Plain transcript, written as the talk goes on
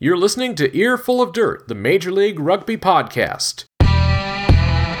You're listening to Earful of Dirt, the Major League Rugby podcast.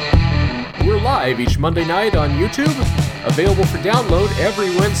 We're live each Monday night on YouTube, available for download every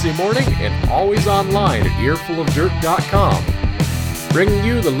Wednesday morning, and always online at earfulofdirt.com. Bringing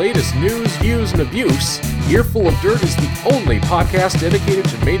you the latest news, views, and abuse, Earful of Dirt is the only podcast dedicated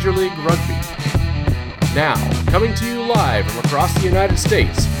to Major League Rugby. Now, coming to you live from across the United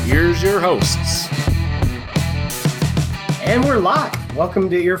States, here's your hosts. And we're live. Welcome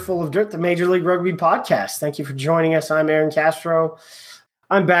to Earful of Dirt, the Major League Rugby podcast. Thank you for joining us. I'm Aaron Castro.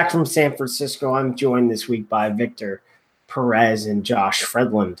 I'm back from San Francisco. I'm joined this week by Victor Perez and Josh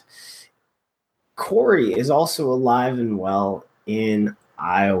Fredland. Corey is also alive and well in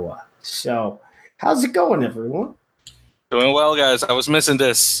Iowa. So, how's it going, everyone? Doing well, guys. I was missing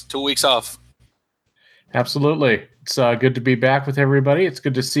this. 2 weeks off. Absolutely. It's good to be back with everybody. It's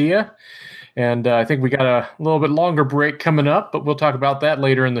good to see you. And I think we got a little bit longer break coming up, but we'll talk about that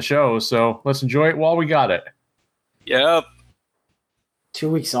later in the show. So let's enjoy it while we got it. Yep. 2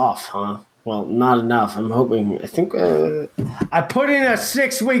 weeks off, huh? Well, not enough. I think I put in a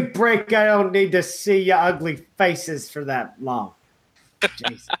 6-week break. I don't need to see your ugly faces for that long.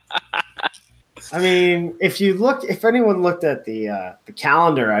 Jeez. I mean, if anyone looked at the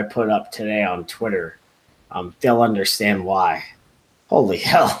calendar I put up today on Twitter, they'll understand why. Holy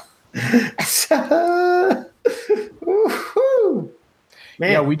hell. Man.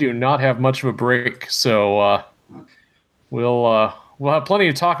 Yeah, we do not have much of a break, so we'll have plenty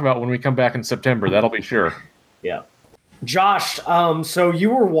to talk about when we come back in September. That'll be sure. Yeah, Josh. So you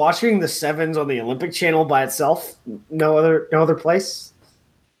were watching the Sevens on the Olympic Channel by itself? No other place.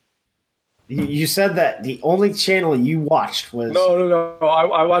 You said that the only channel you watched was No.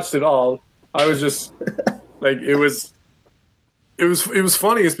 I watched it all. I was just like it was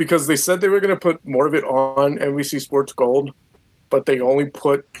funny is because they said they were going to put more of it on NBC Sports Gold, but they only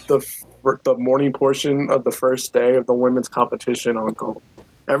put the morning portion of the first day of the women's competition on Gold.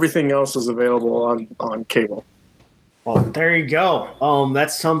 Everything else is available on cable. Well, there you go.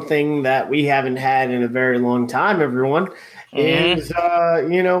 That's something that we haven't had in a very long time, everyone. And,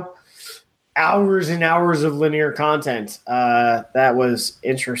 hours and hours of linear content. That was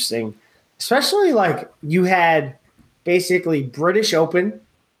interesting. Especially like you had basically British Open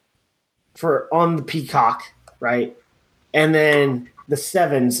on the Peacock, right? And then the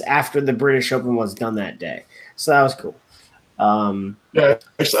Sevens after the British Open was done that day. So that was cool. Yeah,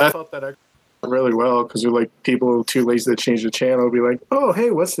 actually, I thought that really well because you're like people who are too lazy to change the channel will be like, oh,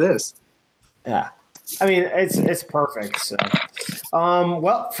 hey, what's this? Yeah. I mean, it's perfect. So,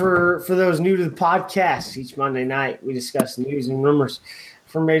 well, for those new to the podcast, each Monday night we discuss news and rumors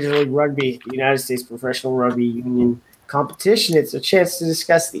from Major League Rugby, the United States Professional Rugby Union competition. It's a chance to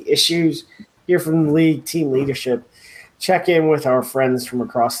discuss the issues, hear from the league, team leadership, check in with our friends from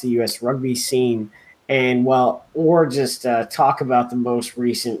across the U.S. rugby scene, or just talk about the most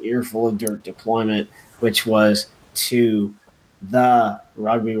recent Earful of Dirt deployment, which was to the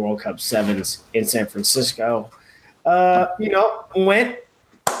Rugby World Cup Sevens in San Francisco. Went,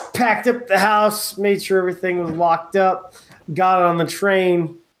 packed up the house, made sure everything was locked up, got on the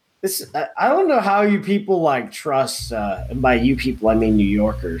train. I don't know how you people trust, and by you people I mean New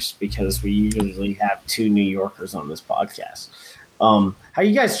Yorkers, because we usually have two New Yorkers on this podcast. How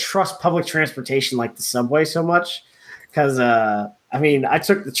you guys trust public transportation like the subway so much? Because, I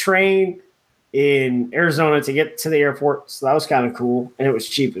took the train in Arizona to get to the airport, so that was kind of cool, and it was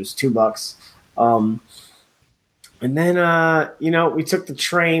cheap. It was $2. And then, we took the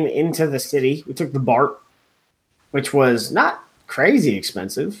train into the city. We took the BART, which was not crazy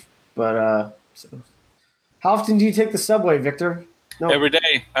expensive. But how often do you take the subway, Victor? No. Every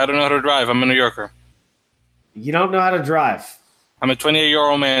day. I don't know how to drive. I'm a New Yorker. You don't know how to drive? I'm a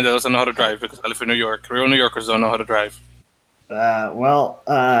 28-year-old man that doesn't know how to drive because I live in New York. Real New Yorkers don't know how to drive.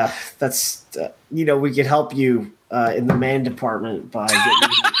 That's we could help you in the man department by getting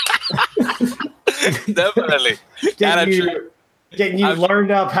definitely getting you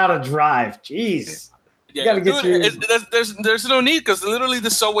learned up how to drive. Jeez. Yeah, there's no need because literally the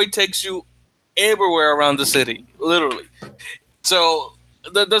subway takes you everywhere around the city, literally. So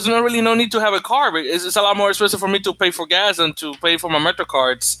there's no need to have a car. It's a lot more expensive for me to pay for gas than to pay for my Metro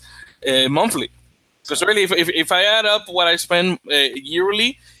cards monthly. Because really, if I add up what I spend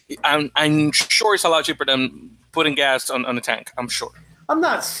yearly, I'm sure it's a lot cheaper than putting gas on the tank. I'm sure. I'm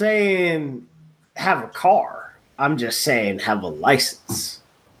not saying have a car. I'm just saying have a license.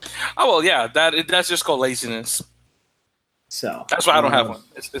 Oh, well, yeah, that's just called laziness. So that's why I don't have one.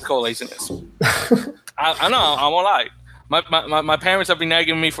 It's called laziness. I know, I won't lie. My parents have been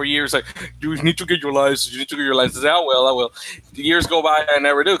nagging me for years, like, you need to get your license. You need to get your license. I will. The years go by, I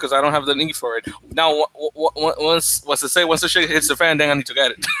never do because I don't have the need for it. Now, once the shit hits the fan, then I need to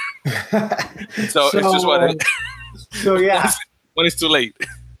get it. so it's just what it. So yeah, when it's too late.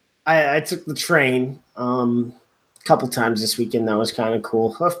 I took the train a couple times this weekend. That was kind of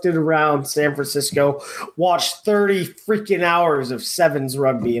cool. Huffed it around San Francisco, watched 30 freaking hours of Sevens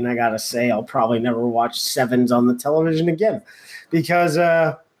rugby, and I gotta say, I'll probably never watch Sevens on the television again because,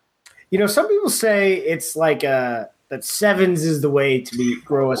 some people say it's like that Sevens is the way to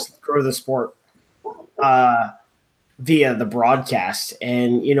grow the sport via the broadcast,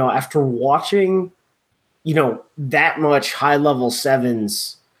 and after watching, that much high level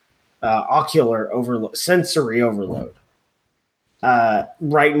Sevens. Ocular overload, sensory overload,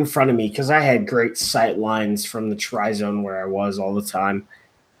 right in front of me because I had great sight lines from the tri-zone where I was all the time.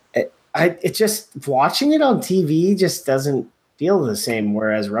 It just watching it on TV just doesn't feel the same.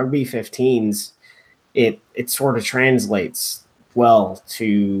 Whereas rugby 15s, it sort of translates well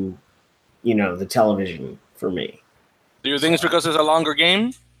to the television for me. Do you think it's because it's a longer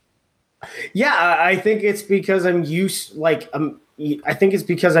game? Yeah, I think it's because I'm used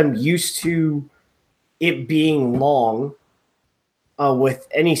to it being long with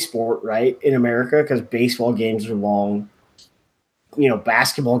any sport, right, in America, because baseball games are long.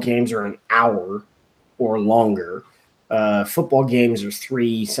 Basketball games are an hour or longer. Football games are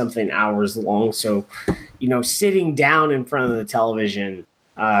 3-something hours long. So, sitting down in front of the television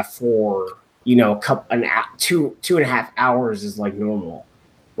for, 2.5 hours is like normal.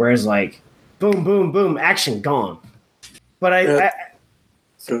 Whereas like boom, boom, boom, action, gone. But I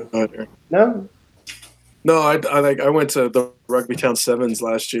went to the Rugby Town Sevens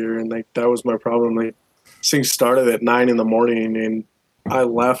last year, and like that was my problem. Like things started at 9 a.m, and I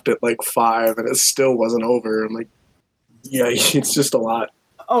left at like 5, and it still wasn't over. I'm like, yeah, it's just a lot.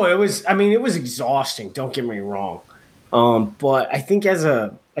 Oh, it was exhausting. Don't get me wrong. But I think as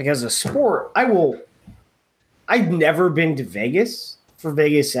a sport, I've never been to Vegas for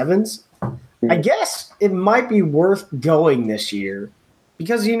Vegas Sevens. I guess it might be worth going this year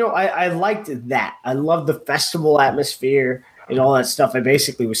because, I liked that. I loved the festival atmosphere and all that stuff. I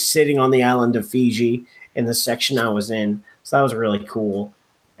basically was sitting on the island of Fiji in the section I was in. So that was really cool.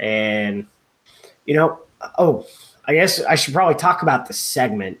 And, I guess I should probably talk about the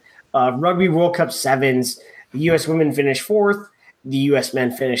segment. Rugby World Cup Sevens, the U.S. women finished 4th. The U.S.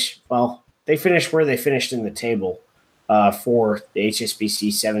 men finished where they finished in the table. For the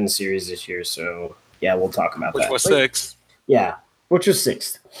HSBC 7 series this year. So, yeah, we'll talk about that. Which was 6th. Yeah, which was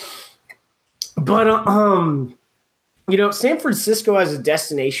 6th. But, San Francisco as a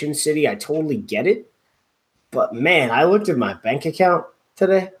destination city, I totally get it. But, man, I looked at my bank account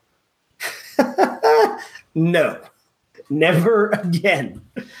today. No, never again.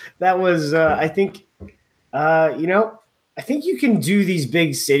 That was, I think you can do these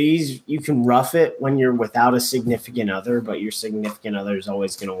big cities. You can rough it when you're without a significant other, but your significant other is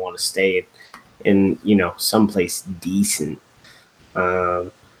always going to want to stay in, someplace decent. I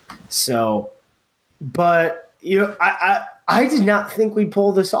did not think we'd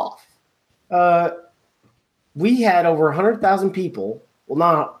pull this off. We had over 100,000 people. Well,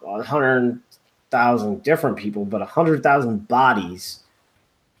 not 100,000 different people, but 100,000 bodies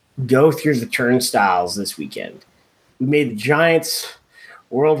go through the turnstiles this weekend. We made the Giants,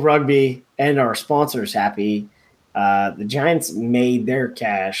 World Rugby, and our sponsors happy. The Giants made their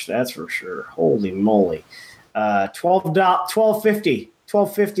cash, that's for sure. Holy moly.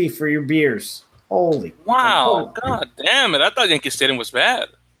 $12.50 for your beers. Holy. Wow. God damn it. I thought Yankee Stadium was bad.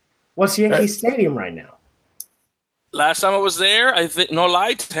 What's Yankee Stadium right now? Last time I was there, I think, no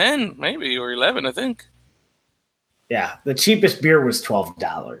lie, 10 maybe, or 11, I think. Yeah, the cheapest beer was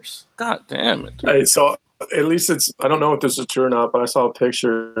 $12. God damn it. Hey, so at least I don't know if this is true or not, but I saw a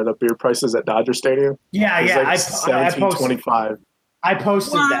picture of the beer prices at Dodger Stadium. Yeah, I posted that. I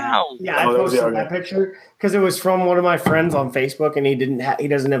posted that. Yeah, I posted that picture because it was from one of my friends on Facebook, and he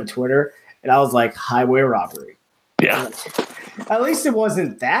doesn't have a Twitter, and I was like, highway robbery. Yeah. At least it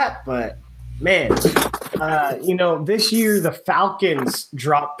wasn't that, but man, this year the Falcons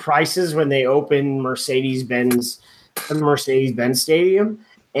dropped prices when they opened Mercedes-Benz Stadium,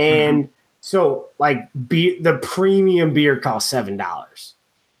 and so like the premium beer cost $7.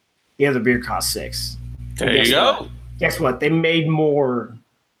 The other beer cost $6. There you go. Guess what? They made more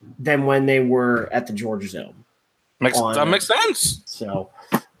than when they were at the Georgia Dome. That makes sense. So,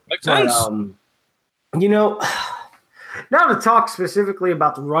 makes sense. Now to talk specifically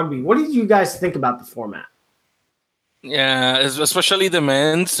about the rugby, what did you guys think about the format? Yeah, especially the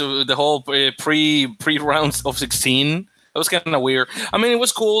men's, the whole pre rounds of 16. It was kind of weird. I mean, it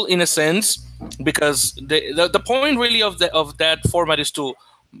was cool in a sense because the point really of that format is to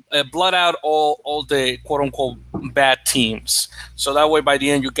blot out all the quote unquote bad teams. So that way, by the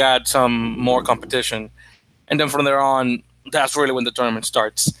end, you got some more competition, and then from there on, that's really when the tournament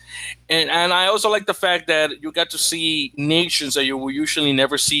starts. And I also like the fact that you got to see nations that you will usually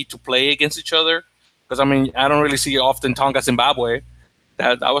never see to play against each other. Because I mean, I don't really see often Tonga, Zimbabwe.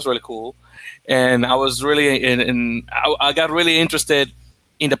 That was really cool. And I was really I got really interested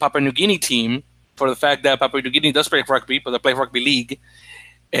in the Papua New Guinea team for the fact that Papua New Guinea does play rugby, but they play rugby league,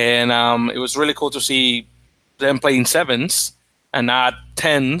 and it was really cool to see them playing sevens and not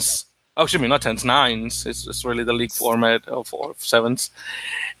tens. Oh, excuse me, not tens, nines. It's really the league format of sevens,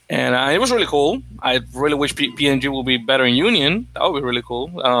 and it was really cool. I really wish PNG will be better in union. That would be really cool.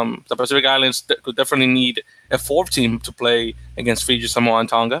 The Pacific Islands could definitely need a fourth team to play against Fiji, Samoa, and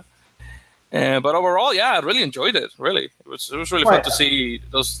Tonga. But overall, yeah, I really enjoyed it. Really, it was really fun to see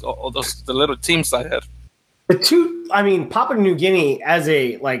the little teams I had. Papua New Guinea as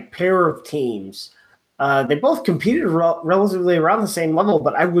a pair of teams, they both competed relatively around the same level.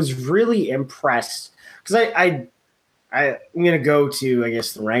 But I was really impressed because I'm going to go to, I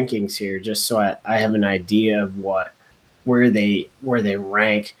guess, the rankings here just so I have an idea of where they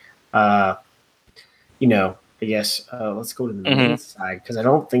rank. I guess let's go to the men's side because I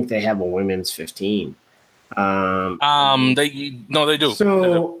don't think they have a women's 15. They do.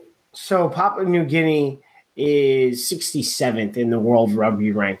 So Papua New Guinea is 67th in the World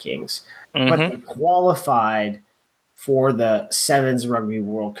Rugby rankings, but they qualified for the Sevens Rugby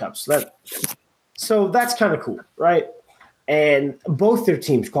World Cup. So that's kind of cool, right? And both their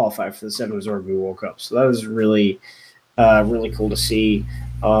teams qualified for the Sevens Rugby World Cup. So that was really, really cool to see.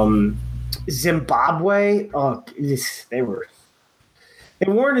 Zimbabwe, they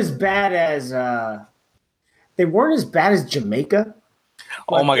weren't as bad as Jamaica.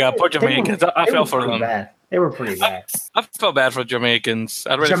 Oh my God, poor Jamaicans! I felt for them. Bad. They were pretty bad. I felt bad for Jamaicans.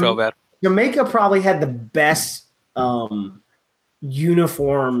 I really felt bad. Jamaica probably had the best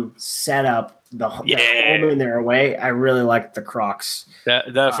uniform setup. The home and their away. I really liked the Crocs.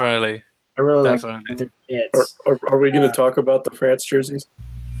 Definitely. I really liked the kits. Are we going to talk about the France jerseys?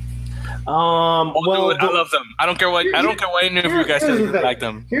 I love them. I don't care what any of you guys like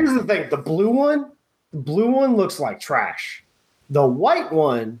them. Here's the thing: the blue one looks like trash. The white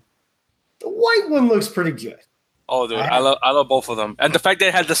one looks pretty good. Oh, dude, I love both of them, and the fact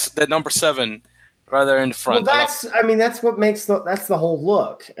they had the number 7 rather in the front. Well, that's what makes that's the whole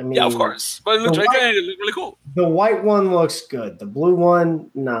look. I mean, yeah, of course, but it looks really cool. The white one looks good. The blue one,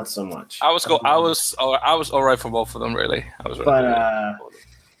 not so much. I was all right for both of them, really.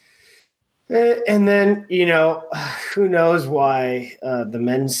 And then, who knows why the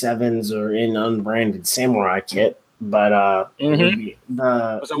men's sevens are in unbranded Samurai kit. But the women's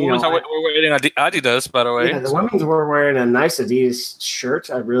were wearing Adidas, by the way. Yeah, the women's were wearing a nice Adidas shirt.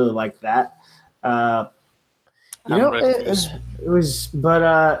 I really like that. It was,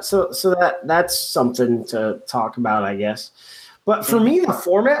 but so that's something to talk about, I guess. But for me, the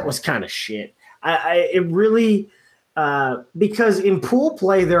format was kind of shit. It really. Because in pool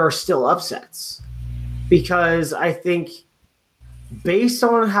play, there are still upsets. Because I think based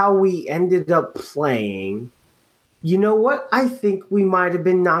on how we ended up playing, you know what? I think we might have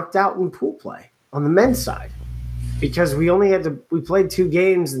been knocked out in pool play on the men's side. Because we played 2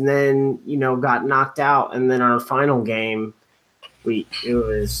 games and then, got knocked out. And then our final game, we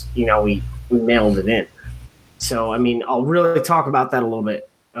mailed it in. So, I mean, I'll really talk about that a little bit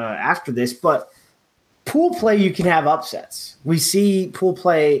after this. But pool play, you can have upsets. We see pool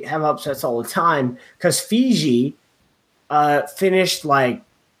play have upsets all the time because Fiji finished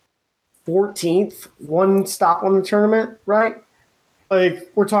 14th, one stop on the tournament, right?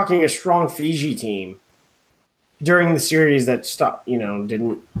 We're talking a strong Fiji team during the series that stopped,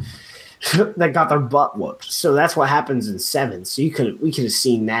 didn't that got their butt whooped. So that's what happens in 7. So we could have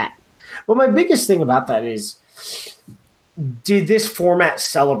seen that. But my biggest thing about that is, did this format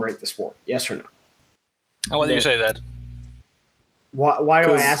celebrate the sport? Yes or no? Why do you say that? Why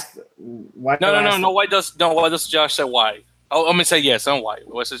do I ask? Why? No. Why does Josh say why? I'm gonna say yes. And why?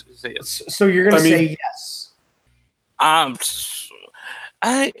 Let's just say yes. So you're gonna say yes? I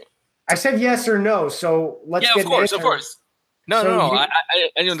said yes or no. So let's get of course. No. I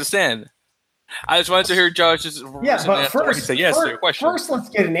understand. I just wanted to hear Josh's. But first, say yes to your question. First, let's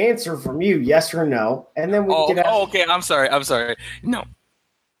get an answer from you, yes or no, and then we can. Okay. I'm sorry. No.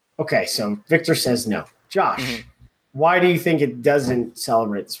 Okay, so Victor says no. Josh, why do you think it doesn't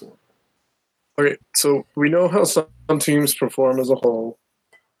celebrate the sport? Okay, so we know how some teams perform as a whole,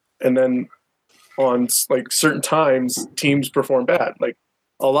 and then on like certain times teams perform bad. Like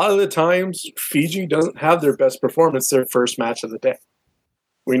a lot of the times Fiji doesn't have their best performance their first match of the day.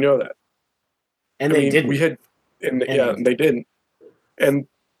 We know that. And they didn't. We had, and they didn't. And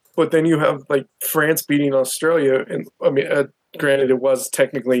but then you have like France beating Australia, and I mean, granted, it was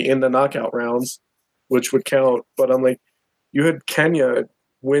technically in the knockout rounds, which would count. But I'm like, you had Kenya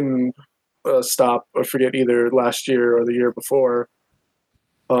win a stop, I forget either last year or the year before,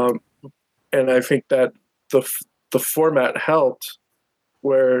 and I think that the format helped,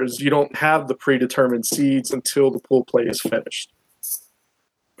 whereas you don't have the predetermined seeds until the pool play is finished,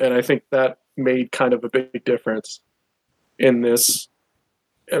 and I think that made kind of a big difference in this.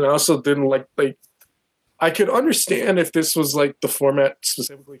 And I also didn't like I could understand if this was like the format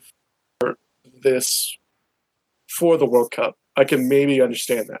specifically for this for the World Cup. I can maybe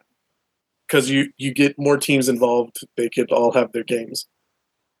understand that because you get more teams involved. They could all have their games.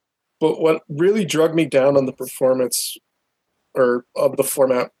 But what really drug me down on the performance or of the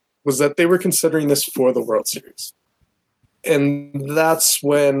format was that they were considering this for the World Series. And that's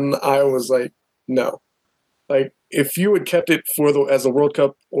when I was like, no. Like, if you had kept it as a World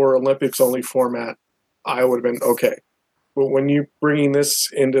Cup or Olympics only format, I would have been okay. But when you're bringing this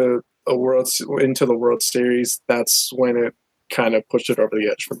into the World Series, that's when it kind of pushed it over the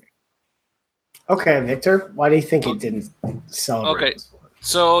edge for me. Okay, Victor, why do you think it didn't celebrate? Okay,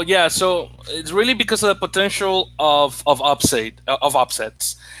 so it's really because of the potential of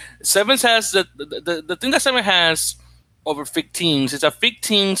upsets. Sevens has the thing that Seven has over FIG teams is that FIG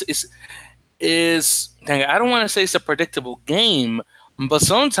teams is I don't want to say it's a predictable game, but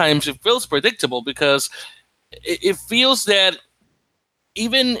sometimes it feels predictable because it feels that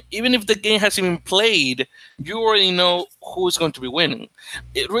even if the game hasn't been played, you already know who's going to be winning.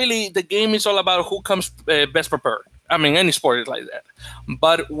 The game is all about who comes best prepared. I mean, any sport is like that.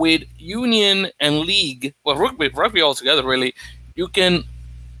 But with union and league, well, rugby altogether, really, you can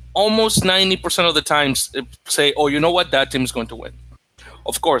almost 90% of the times say, oh, you know what, that team is going to win.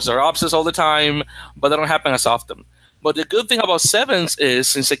 Of course, there are upsets all the time, but they don't happen as often. But the good thing about sevens is,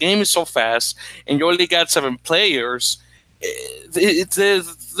 since the game is so fast and you only got 7 players,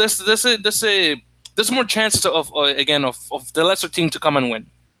 there's more chances of the lesser team to come and win.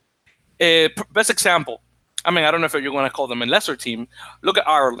 Best example, I mean, I don't know if you're going to call them a lesser team. Look at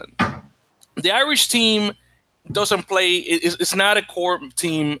Ireland. The Irish team doesn't play; it's not a core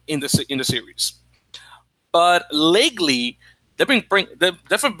team in the series. But lately, they've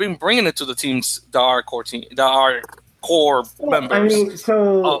definitely been bringing it to the teams that are core members. I mean,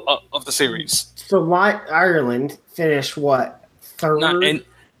 of the series. So Ireland finished what, third?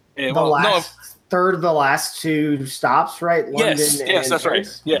 Third of the last 2 stops, right? Yes, that's right.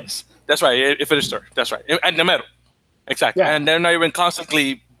 Yes, that's right. It finished third. That's right, and the medal, exactly. Yeah. And they're not even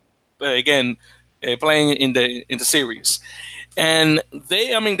constantly playing in the series. And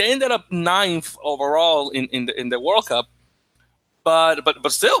they ended up 9th overall in the World Cup,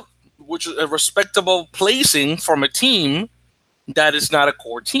 but still, which is a respectable placing from a team that is not a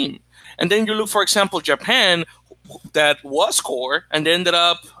core team. And then you look, for example, Japan, that was core and they ended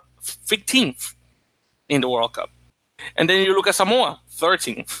up 15th in the World Cup. And then you look at Samoa,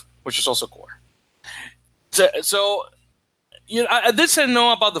 13th, which is also core. So I did say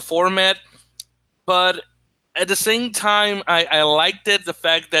no about the format, but at the same time, I liked it, the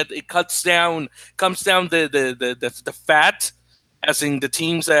fact that it comes down the fat, as in the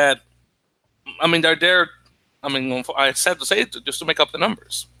teams that, I mean, they're there. I mean, I have to say it just to make up the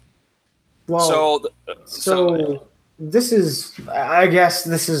numbers. Well, so this is, I guess,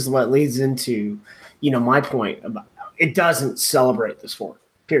 this is what leads into, my point about it doesn't celebrate the sport.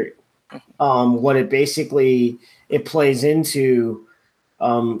 Period. What it basically plays into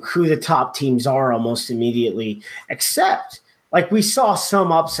who the top teams are almost immediately, except like we saw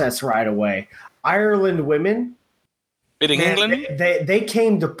some upsets right away. Ireland women beating England. They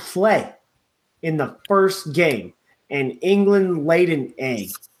came to play in the first game, and England laid an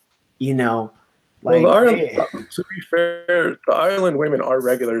egg. To be fair, the Ireland women are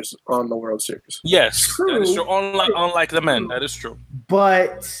regulars on the World Series. Yes, true. That is true. Unlike the men, that is true.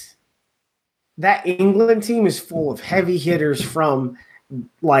 But that England team is full of heavy hitters from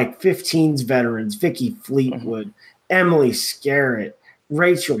like 15's veterans: Vicky Fleetwood, Emily Scarrett,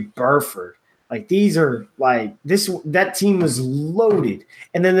 Rachel Burford. Like these are like this. That team was loaded,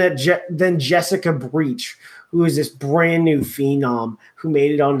 and then Jessica Breach, who is this brand new phenom who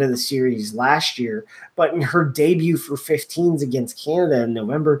made it onto the series last year. But in her debut for 15s against Canada in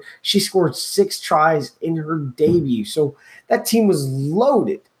November, she scored 6 tries in her debut. So that team was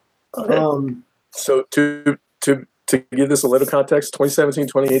loaded. Okay. So to give this a little context,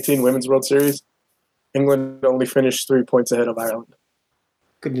 2017-2018 Women's World Series, England only finished 3 points ahead of Ireland.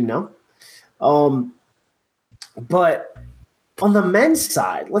 Good to know. But on the men's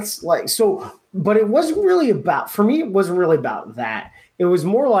side, but it wasn't really about, for me, it wasn't really about that. It was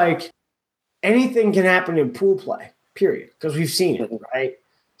more like anything can happen in pool play, period, because we've seen it, right?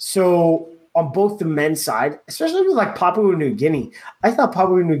 So on both the men's side, especially with like Papua New Guinea, I thought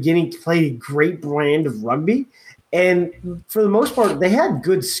Papua New Guinea played a great brand of rugby. And for the most part, they had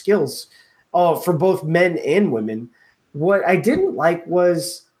good skills for both men and women. What I didn't like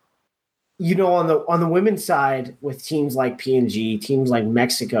was, on the women's side with teams like PNG, teams like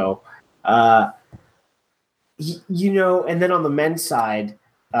Mexico, and then on the men's side,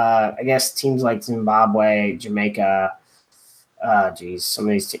 I guess teams like Zimbabwe, Jamaica, some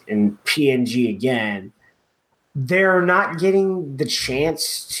of these and PNG again, they're not getting the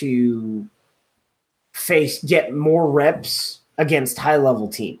chance to get more reps against high-level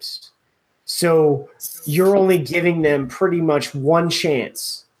teams. So you're only giving them pretty much one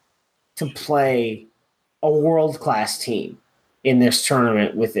chance to play a world-class team in this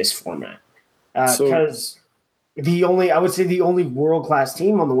tournament with this format. Because the only world-class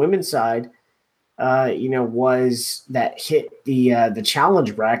team on the women's side, was that hit the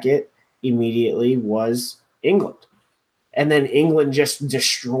challenge bracket immediately was England. And then England just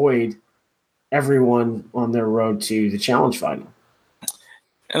destroyed everyone on their road to the challenge final.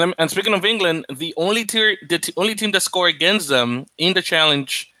 And speaking of England, the only team that scored against them in the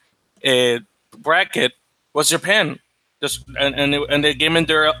challenge bracket was Japan. And the game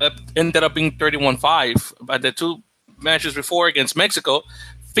ended up being 31-5. But the two matches before against Mexico,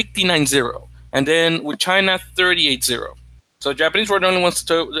 59-0. And then with China, 38-0. So Japanese were the only ones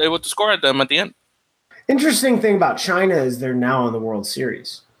able to score at them at the end. Interesting thing about China is they're now in the World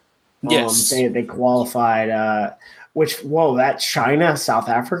Series. Yes. They qualified, that China-South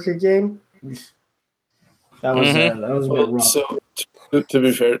Africa game, that was a bit rough. So, to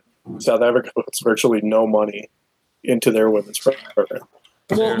be fair, South Africa puts virtually no money into their women's program.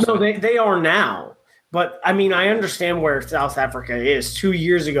 Well, no, they are now. But, I mean, I understand where South Africa is. 2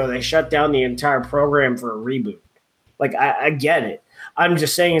 years ago, they shut down the entire program for a reboot. Like, I get it. I'm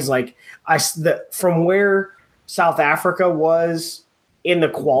just saying is like, from where South Africa was in the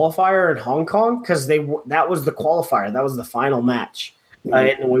qualifier in Hong Kong, because that was the qualifier. That was the final match in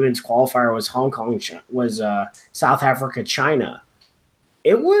the women's qualifier was South Africa, China.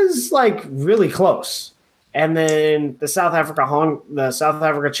 It was like really close. And then the South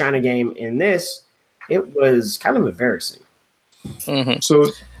Africa China game in this, it was kind of embarrassing. Mm-hmm.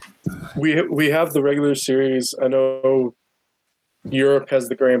 So we have the regular series. I know Europe has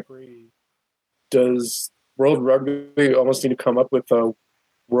the Grand Prix. Does World Rugby almost need to come up with a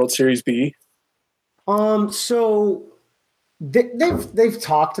World Series B? So they've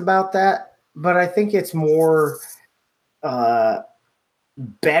talked about that, but I think it's more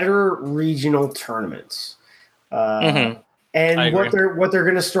better regional tournaments. And what they're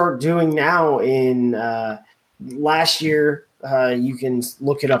going to start doing now in last year, you can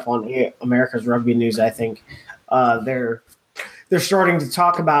look it up on America's Rugby News. I think they're starting to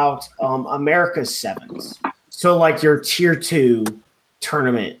talk about America's sevens. So like your tier 2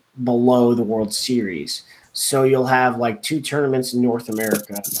 tournament below the World Series. So you'll have like 2 tournaments in North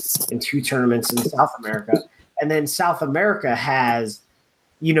America and 2 tournaments in South America. And then South America has,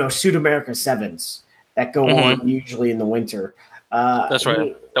 Sud America sevens that go on usually in the winter. That's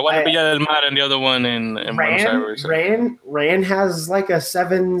right. The one in Villa del Mar and the other one in Buenos Aires. RAN has like a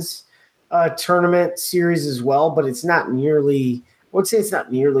sevens tournament series as well, but it's not nearly, I would say it's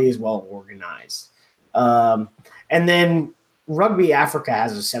not nearly as well organized. And then Rugby Africa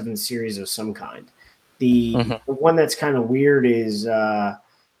has a 7 series of some kind. The one that's kind of weird is,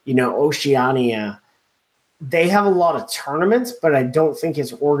 Oceania. They have a lot of tournaments, but I don't think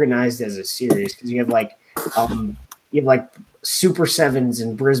it's organized as a series because you have like Super Sevens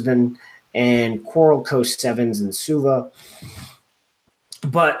in Brisbane and Coral Coast Sevens in Suva.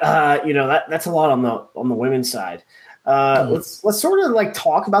 But that's a lot on the women's side. Let's sort of like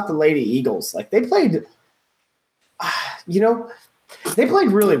talk about the Lady Eagles. Like they played, they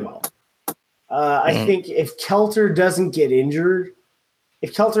played really well. I think if Kelter doesn't get injured,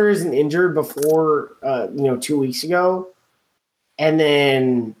 if Kelter isn't injured before 2 weeks ago, and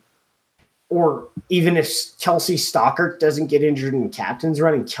then or even if Kelsey Stockert doesn't get injured in the captain's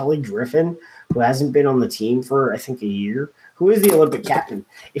run, and Kelly Griffin, who hasn't been on the team for I think a year, who is the Olympic captain,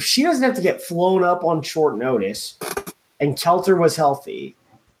 if she doesn't have to get flown up on short notice, and Kelter was healthy,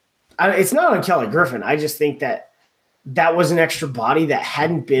 it's not on Kelly Griffin. I just think that was an extra body that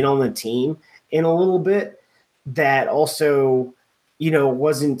hadn't been on the team in a little bit. That also,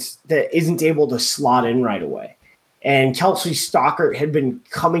 isn't able to slot in right away. And Kelsey Stockert had been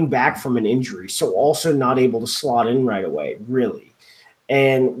coming back from an injury, so also not able to slot in right away, really.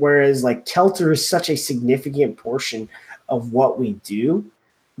 And whereas like Kelter is such a significant portion of what we do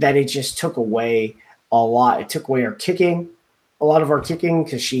that it just took away a lot. It took away our kicking, a lot of our kicking,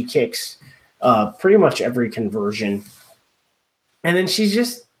 because she kicks pretty much every conversion. And then she's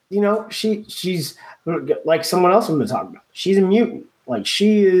just, she's like someone else I'm going to talk about. She's a mutant. Like,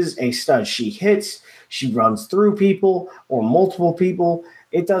 she is a stud. She hits, she runs through people or multiple people.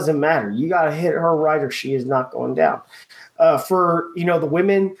 It doesn't matter. You got to hit her right or she is not going down. For, the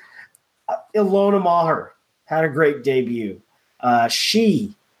women, Ilona Maher had a great debut.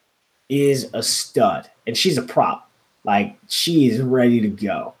 She is a stud, and she's a prop. Like, she is ready to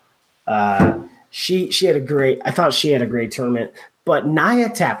go. She had I thought she had a great tournament. But Naya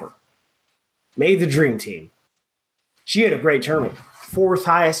Tapper made the dream team. She had a great tournament. 4th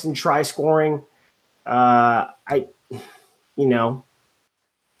highest in try scoring. It's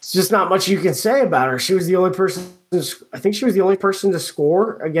just not much you can say about her. She was the only person. I think she was the only person to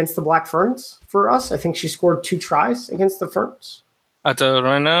score against the Black Ferns for us. I think she scored 2 tries against the Ferns. I tell you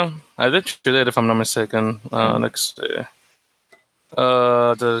right now, I did she did, if I'm not mistaken. Next.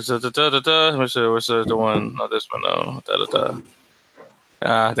 Where's the one? Not this one. No.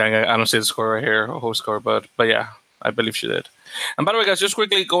 Dang, I don't see the score right here, whole score, but yeah, I believe she did. And by the way, guys, just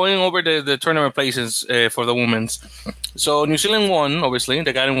quickly going over the tournament places for the women's. So New Zealand won, obviously,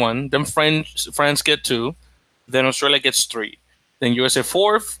 they got in 1. Then France get 2. Then Australia gets 3. Then USA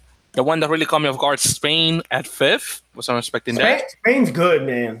 4th. The one that really caught me off guard, Spain at 5th. Was I expecting that? Spain's good,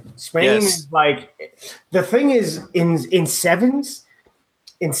 man. Spain is like, the thing is in sevens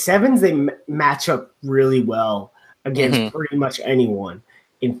they match up really well against pretty much anyone.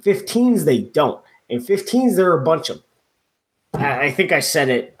 In 15s they don't. In 15s there are a bunch of. I think I said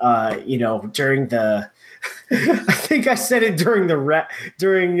it, during the. I think I said it during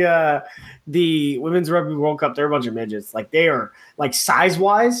the Women's Rugby World Cup. They're a bunch of midgets. Like, they are, like, size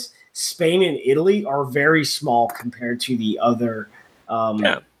wise, Spain and Italy are very small compared to the other.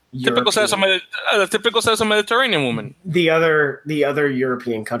 Typical size of Mediterranean woman. The other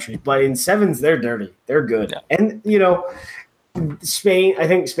European countries, but in sevens they're dirty. They're good, and Spain. I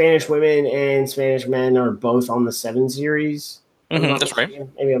think Spanish women and Spanish men are both on the 7 series. That's right.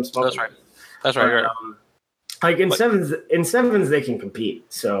 Maybe I'm smoking. That's right. Like in sevens they can compete.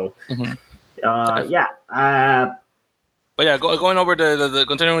 So, yeah. But yeah, going over the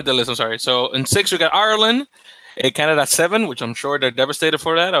continuing with the list. I'm sorry. So in 6 we got Ireland, Canada 7, which I'm sure they're devastated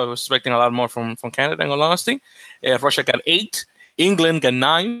for that. I was expecting a lot more from Canada, in all honesty. Russia got 8, England got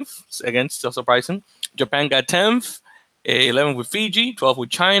 9. Again, still surprising. Japan got 10th, 11 with Fiji, 12 with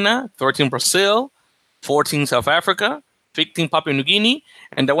China, 13 Brazil, 14 South Africa, 15 Papua New Guinea,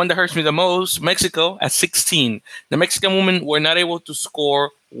 and the one that hurts me the most, Mexico at 16. The Mexican women were not able to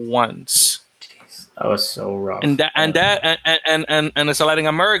score once. That was so rough. And it's Latin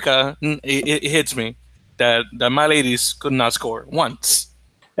America, it hits me that my ladies could not score once.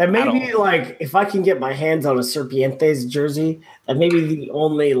 That may be like, if I can get my hands on a Serpientes jersey, that may be the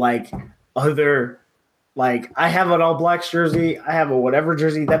only other, I have an All Blacks jersey, I have a whatever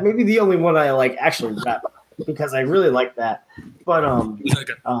jersey. That may be the only one I actually rep, because I really like that. But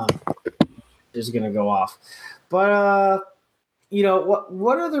just gonna go off. But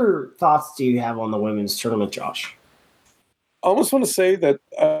what other thoughts do you have on the women's tournament, Josh? I almost want to say that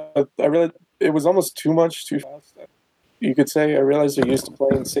I realized it was almost too much, too fast. You could say I realized they're used to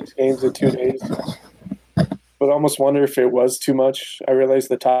playing 6 games in 2 days, but I almost wonder if it was too much. I realized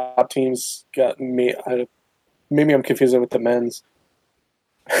the top teams got me. Maybe I'm confusing with the men's.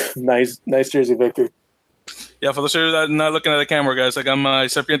 nice jersey, Victor. Yeah, for those of you that are not looking at the camera, guys, I got my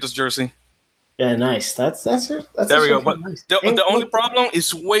Serpientes jersey. Yeah, nice. That's it. There we go. But nice. the only problem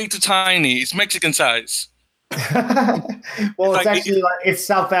is way too tiny. It's Mexican size. Well, it's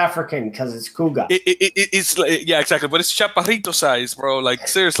South African because it's Cougar. It's yeah, exactly. But it's chaparrito size, bro.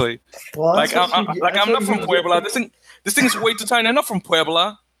 Seriously. Well, I'm not from Puebla. This thing is way too tiny. I'm not from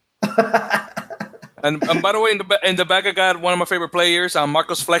Puebla. and by the way, in the back, I got one of my favorite players,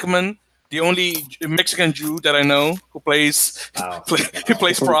 Marcos Fleckman, the only Mexican Jew that I know who plays he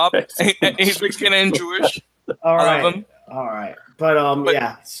plays prop. and he's Mexican and Jewish. All right. But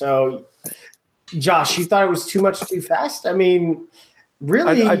yeah. So, Josh, you thought it was too much too fast? I mean,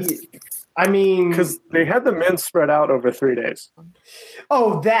 really? I mean, because they had the men spread out over 3 days.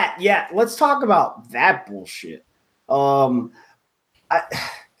 Oh, that, yeah. Let's talk about that bullshit. That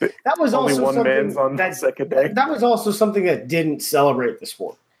was only also one something man's on the second day. That was also something that didn't celebrate the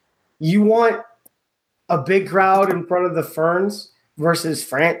sport. You want a big crowd in front of the Ferns versus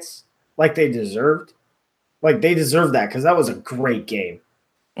France like they deserved. Like they deserved that because that was a great game.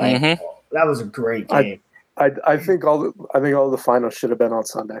 Like, that was a great game. I think all the finals should have been on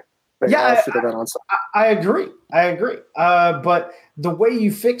Sunday. Should have been on Sunday. I agree. But the way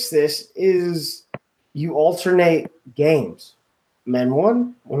you fix this is you alternate games. Men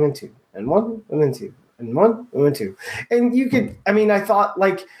 1, women 2. Men 1, women 2. And 1, women 2. And you could, I thought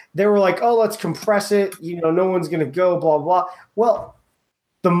like they were like, oh, let's compress it. No one's going to go, blah, blah. Well,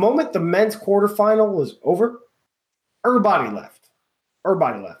 the moment the men's quarterfinal was over, everybody left.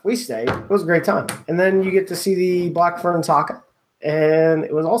 We stayed. It was a great time. And then you get to see the Black Ferns Hockey, and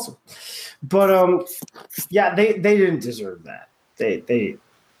it was awesome. But they didn't deserve that.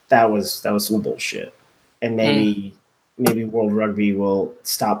 That was some bullshit. And maybe World Rugby will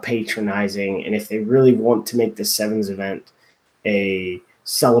stop patronizing, and if they really want to make the Sevens event a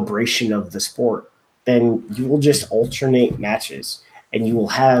celebration of the sport, then you will just alternate matches, and you will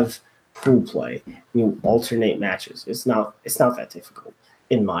have pool play. You alternate matches. It's not that difficult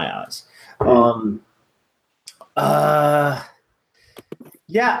in my eyes.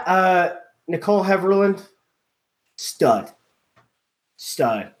 Nicole Heverland, stud.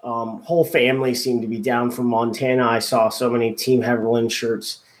 Whole family seemed to be down from Montana. I saw so many Team Heverland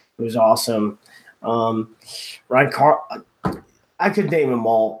shirts. It was awesome. Ryan Carr, I could name them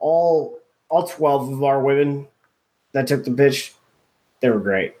all 12 of our women that took the pitch. They were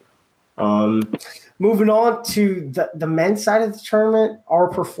great. Moving on to the men's side of the tournament, our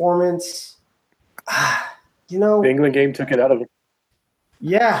performance, the England game took it out of them.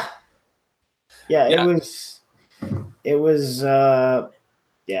 Yeah. It was that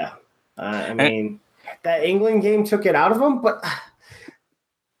England game took it out of them, but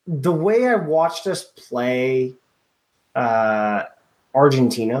the way I watched us play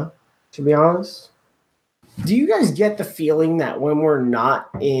Argentina, to be honest, do you guys get the feeling that when we're not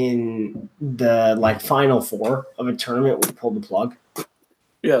in the final four of a tournament, we pull the plug?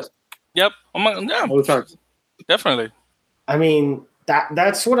 Yes. Yep. Yeah. All the time. Definitely.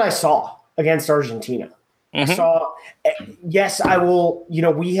 That's what I saw against Argentina. I saw, yes, I will.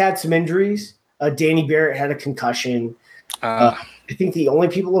 We had some injuries. Danny Barrett had a concussion. I think the only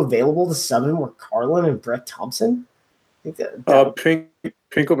people available to sub him were Carlin and Brett Thompson. I think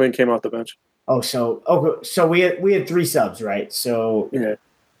Pinkelman came off the bench. So we had 3 subs, right? So yeah.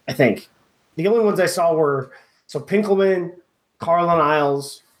 I think the only ones I saw were Pinkelman, Carlin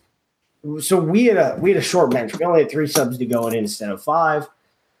Isles. So we had a short bench. We only had 3 subs to go in instead of 5,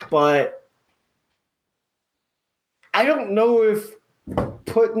 but I don't know if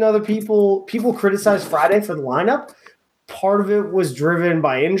putting other people criticized Friday for the lineup. Part of it was driven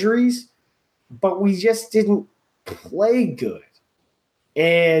by injuries, but we just didn't play good.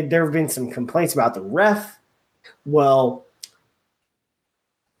 And there have been some complaints about the ref. Well,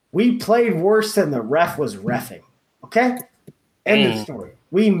 we played worse than the ref was reffing. Okay? End of story.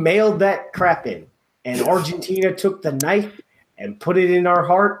 We mailed that crap in. And Argentina took the knife and put it in our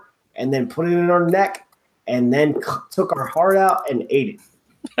heart and then put it in our neck and then took our heart out and ate it.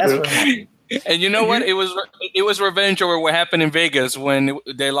 That's what happened. And you know what? It was revenge over what happened in Vegas when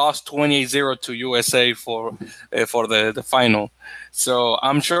they lost 28-0 to USA for the final. So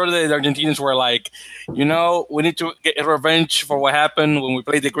I'm sure the Argentinians were like, we need to get revenge for what happened when we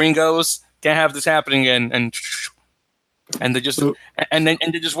played the Gringos. Can't have this happening again. And they just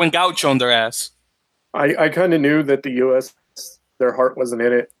went gaucho on their ass. I kind of knew that the U.S. their heart wasn't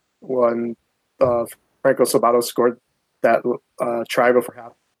in it when Franco Sabato scored that try before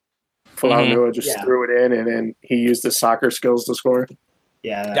half. Falau just threw it in, and then he used his soccer skills to score.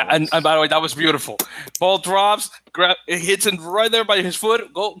 Yeah. And by the way, that was beautiful. Ball drops, it hits him right there by his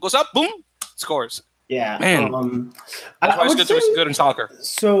foot, goes up, boom, scores. Yeah. Man. That's why it's good in soccer.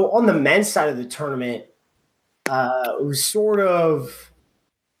 So on the men's side of the tournament, it was sort of,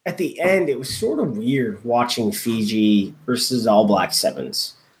 at the end, it was sort of weird watching Fiji versus All Black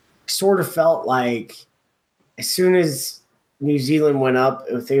Sevens. Sort of felt like as soon as New Zealand went up,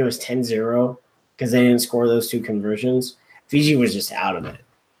 I think it was 10-0 because they didn't score those 2 conversions. Fiji was just out of it.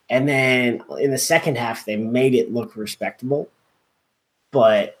 And then in the second half, they made it look respectable.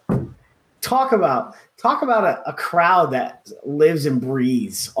 But talk about a crowd that lives and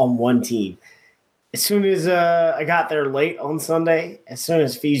breathes on one team. As soon as I got there late on Sunday, as soon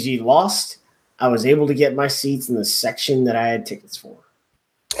as Fiji lost, I was able to get my seats in the section that I had tickets for.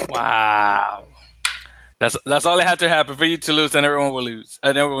 Wow. That's all that had to happen for you to lose, and everyone will lose,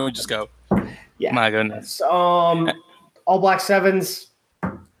 and everyone will just go. Yeah, my goodness. All Black Sevens,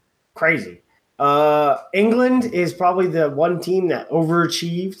 crazy. England is probably the one team that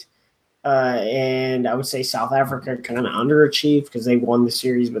overachieved and I would say South Africa kind of underachieved because they won the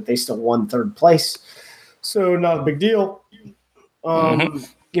series, but they still won third place. So not a big deal.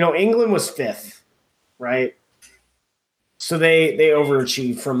 England was fifth, right? So they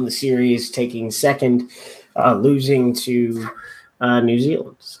overachieved from the series, taking second, losing to New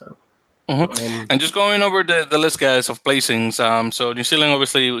Zealand. So. And just going over the list, guys, of placings. So New Zealand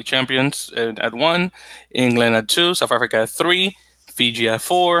obviously champions at 1, England at 2, South Africa at 3, Fiji at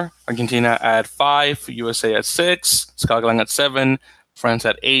 4, Argentina at 5, USA at 6, Scotland at 7, France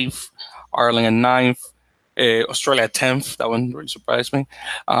at 8, Ireland at 9th, Australia at 10th. That one really surprised me.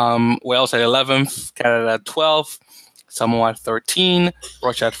 Wales at 11th, Canada at 12th, Samoa at 13,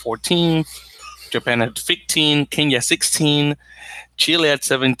 Russia at 14, Japan at 15, Kenya 16, Chile at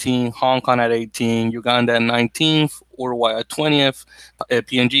 17, Hong Kong at 18, Uganda at 19th, Uruguay at 20th,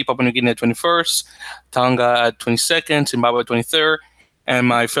 PNG, Papua New Guinea at 21st, Tonga at 22nd, Zimbabwe at 23rd, and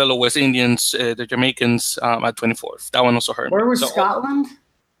my fellow West Indians, the Jamaicans, at 24th. That one also hurt. Where was Scotland?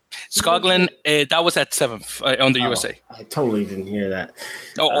 Scotland, that was at 7th on the USA. I totally didn't hear that.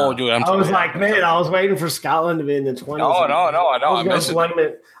 Dude, I was like, man, I was waiting for Scotland to be in the 20s. No, I missed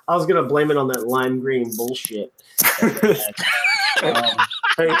it. I was going to blame it on that lime green bullshit.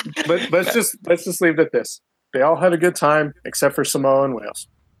 Hey, but let's just leave it at this. They all had a good time except for Samoa and Wales.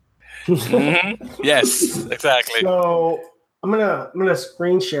 Yes, exactly. So I'm gonna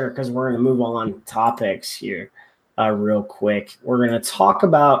screen share because we're gonna move on topics here real quick. We're gonna talk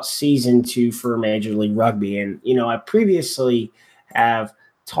about season 2 for Major League Rugby, and I previously have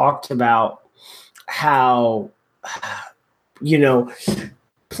talked about how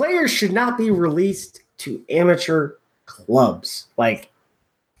players should not be released to amateur clubs like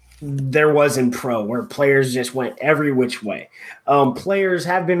there was in pro, where players just went every which way. Players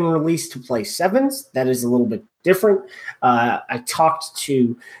have been released to play sevens. That is a little bit different. I talked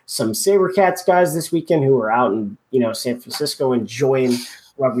to some SaberCats guys this weekend who were out in San Francisco enjoying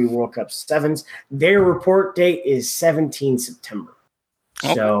Rugby World Cup sevens. Their report date is 17 September.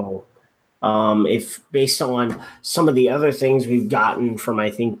 Okay. So if based on some of the other things we've gotten from, I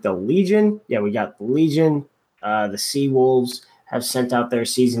think, the Legion, we got the Legion, the Seawolves have sent out their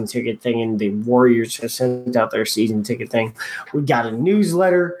season ticket thing, and the Warriors have sent out their season ticket thing. We got a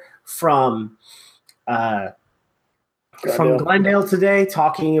newsletter from Glendale today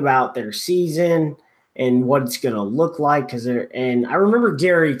talking about their season and what it's going to look like. And I remember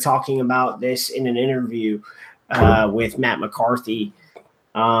Gary talking about this in an interview with Matt McCarthy,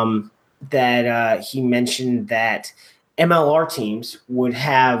 that he mentioned that MLR teams would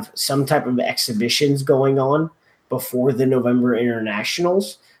have some type of exhibitions going on before the November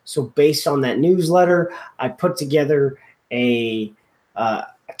internationals. So based on that newsletter, I put together a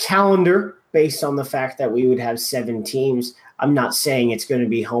calendar based on the fact that we would have 7 teams. I'm not saying it's going to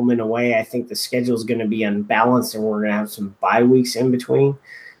be home and away. I think the schedule is going to be unbalanced and we're going to have some bye weeks in between.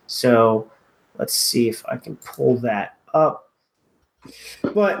 So let's see if I can pull that up.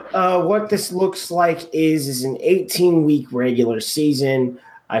 But what this looks like is an 18-week regular season.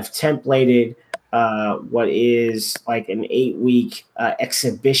 I've templated what is like an 8-week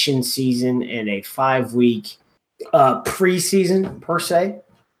exhibition season and a 5-week preseason per se.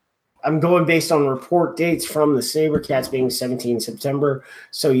 I'm going based on report dates from the SaberCats being 17 September.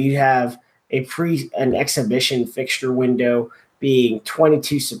 So you have an exhibition fixture window being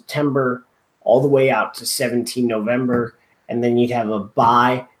 22 September all the way out to 17 November. And then you'd have a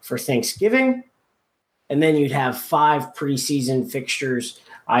bye for Thanksgiving. And then you'd have 5 preseason fixtures.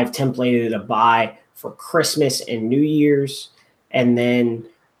 I've templated a bye for Christmas and New Year's, and then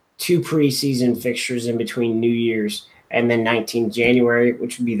 2 preseason fixtures in between New Year's and then 19 January,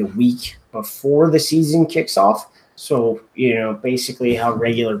 which would be the week before the season kicks off. So, basically how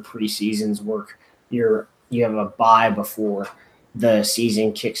regular preseasons work. You have a bye before the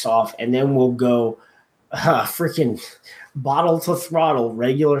season kicks off, and then we'll go freaking bottle to throttle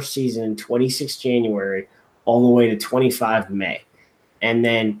regular season 26 January all the way to 25 May. And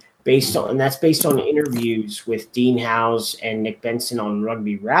then that's based on interviews with Dean Howes and Nick Benson on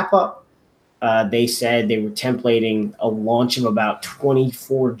Rugby Wrap Up. They said they were templating a launch of about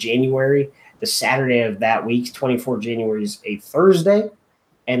 24 January. The Saturday of that week, 24 January is a Thursday.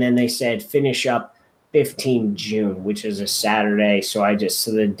 And then they said finish up 15 June, which is a Saturday. So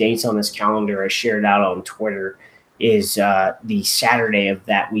the dates on this calendar I shared out on Twitter is the Saturday of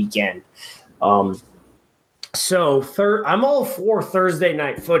that weekend. So I'm all for Thursday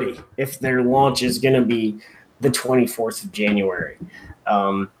night footy if their launch is going to be the 24th of January.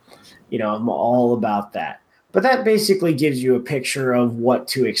 I'm all about that. But that basically gives you a picture of what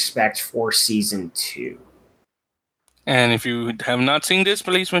to expect for season 2. And if you have not seen this,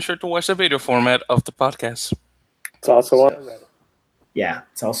 please make sure to watch the video format of the podcast. It's also on Reddit. Yeah,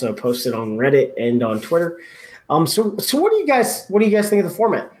 it's also posted on Reddit and on Twitter. So what do you guys think of the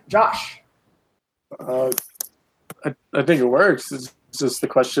format, Josh? I think it works. It's just the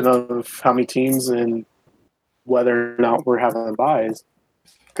question of how many teams and whether or not we're having buys.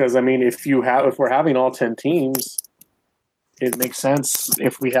 Because I mean, if we're having all 10 teams, it makes sense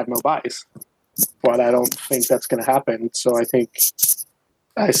if we have no buys. But I don't think that's going to happen. So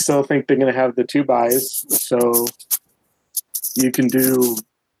I still think they're going to have the 2 buys. So you can do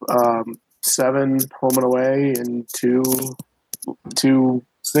 7 home and away and two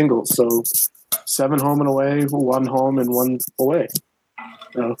singles. So 7 home and away, 1 home and 1 away.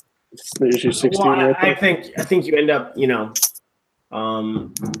 So there's your 16. Well, I think you end up,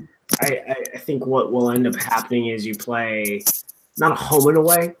 I think what will end up happening is you play not a home and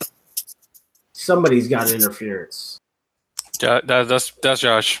away. Somebody's got interference. That's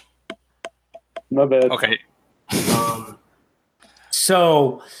Josh. My bad. Okay.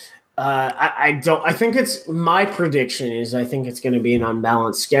 I think it's my prediction is I think it's going to be an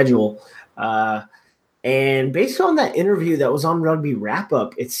unbalanced schedule. And based on that interview that was on Rugby Wrap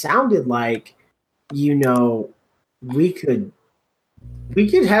Up, it sounded like, we could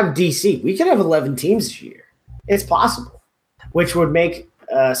have DC. We could have 11 teams this year. It's possible, which would make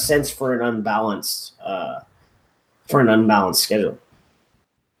sense for an unbalanced schedule.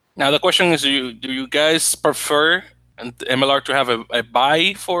 Now the question is: do you guys prefer MLR to have a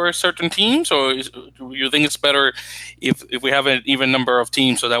bye for certain teams, or do you think it's better if we have an even number of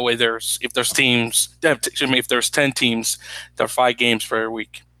teams, so that way if there's 10 teams, there are 5 games per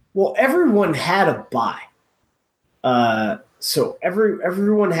week? Well, everyone had a bye. So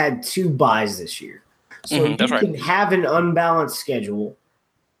everyone had 2 buys this year. So you can have an unbalanced schedule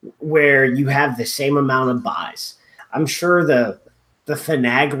where you have the same amount of buys. I'm sure the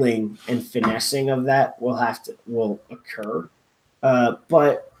finagling and finessing of that will occur.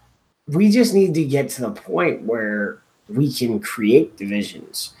 But we just need to get to the point where we can create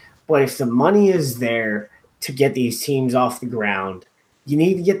divisions. But if the money is there to get these teams off the ground, you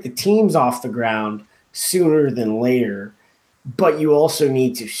need to get the teams off the ground sooner than later. But you also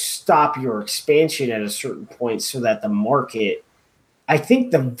need to stop your expansion at a certain point so that the market, I think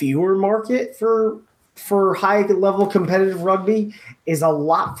the viewer market for high-level competitive rugby is a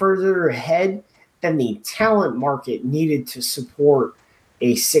lot further ahead than the talent market needed to support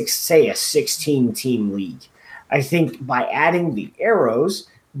a 16-team league. I think by adding the arrows,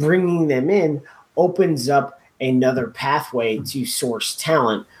 bringing them in, opens up another pathway to source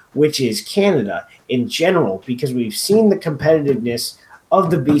talent, which is Canada in general, because we've seen the competitiveness of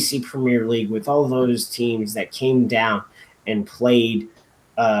the BC Premier League with all those teams that came down and played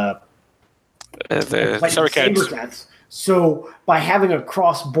the Sabercats. So by having a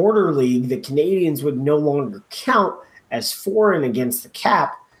cross-border league, the Canadians would no longer count as foreign against the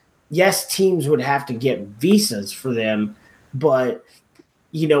cap. Yes, teams would have to get visas for them, but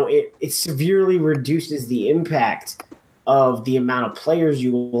it severely reduces the impact of the amount of players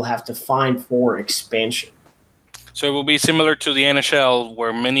you will have to find for expansion. So it will be similar to the NHL,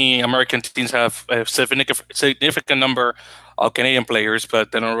 where many American teams have a significant number of Canadian players,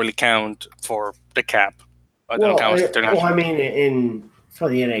 but they don't really count for the cap. For the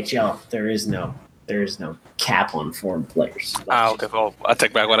NHL, there is no cap on foreign players. Okay. Well, I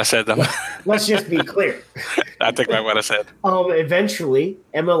take back what I said then. Let's just be clear. I take back what I said. Eventually,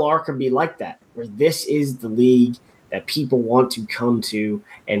 MLR can be like that, where this is the league that people want to come to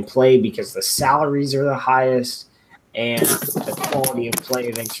and play because the salaries are the highest and the quality of play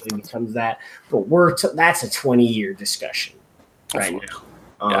eventually becomes that. But that's a 20-year discussion right now.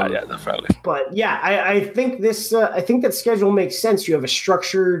 Yeah, definitely. But yeah, I think that schedule makes sense. You have a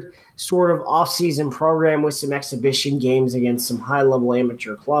structured sort of off-season program with some exhibition games against some high-level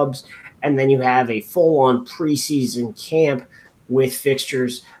amateur clubs, and then you have a full-on preseason camp with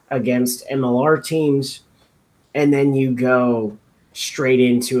fixtures against MLR teams, and then you go straight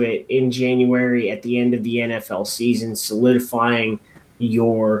into it in January at the end of the NFL season, solidifying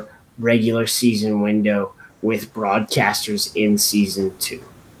your regular season window with broadcasters in season 2.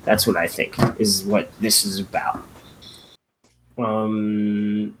 That's what I think is what this is about.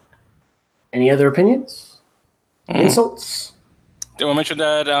 Any other opinions? Insults? Did I mention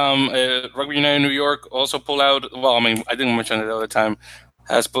that Rugby United New York also pulled out? Well, I mean, I didn't mention it the other time.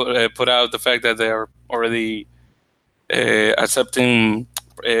 Has put out the fact that they are already accepting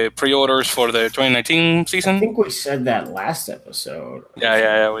pre-orders for the 2019 season. I think we said that last episode.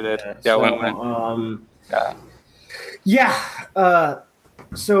 Yeah, we did.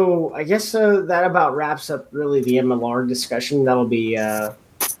 So I guess that about wraps up really the MLR discussion. It'll be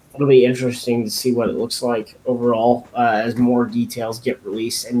interesting to see what it looks like overall as more details get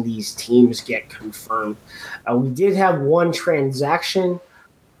released and these teams get confirmed. We did have one transaction.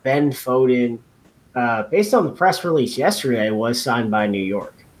 Ben Foden, based on the press release yesterday, was signed by New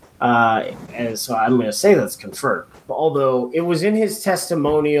York. And so I'm going to say that's confirmed. Although it was in his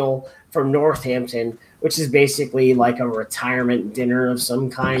testimonial from Northampton, which is basically like a retirement dinner of some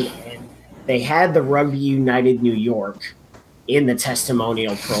kind. And they had the Rugby United New York in the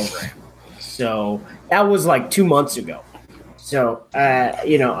testimonial program. So that was like 2 months ago. So,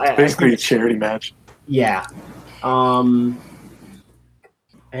 basically a charity match. Yeah.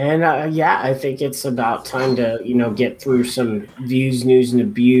 I think it's about time to, get through some views, news, and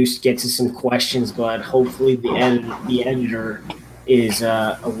abuse, get to some questions, but hopefully the editor is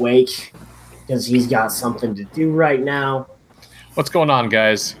awake because he's got something to do right now. What's going on,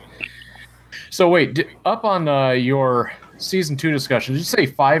 guys? So wait, up on your Season 2 discussion, did you say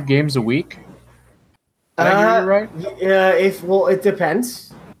 5 games a week? Did I hear you right? It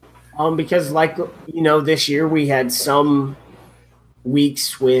depends. Because this year we had some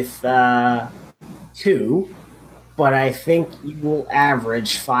weeks with 2, but I think you will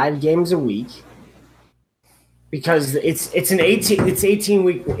average 5 games a week because it's an 18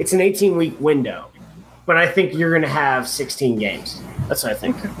 week window. But I think you're going to have 16 games. That's what I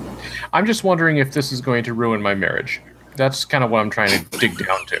think. I'm just wondering if this is going to ruin my marriage. That's kind of what I'm trying to dig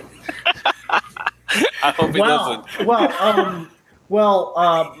down to. I hope it doesn't.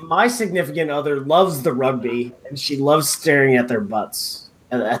 My significant other loves the rugby, and she loves staring at their butts,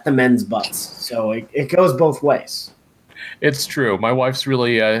 at the men's butts. So it goes both ways. It's true. My wife's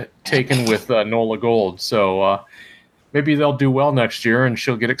really taken with Nola Gold, so maybe they'll do well next year, and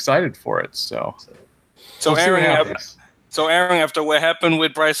she'll get excited for it. So Aaron, after what happened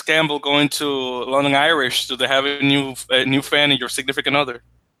with Bryce Campbell going to London Irish, do they have a new fan in your significant other?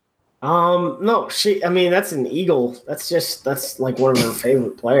 No, that's an Eagle. That's like one of her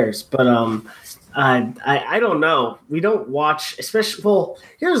favorite players. But I don't know. We don't watch, especially. Well,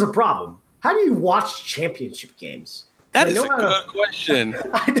 here's the problem. How do you watch championship games? That is a good question.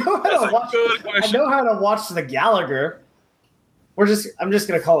 I know how to watch the Gallagher. I'm just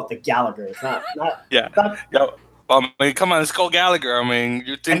gonna call it the Gallagher. It's not. Yeah. I mean, come on, it's called Gallagher. I mean,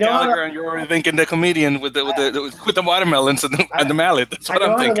 you think Gallagher, and you're already thinking the comedian with the watermelons and the mallet. That's what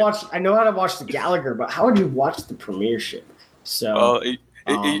I'm thinking. I know how to watch the Gallagher, but how would you watch the Premiership? So,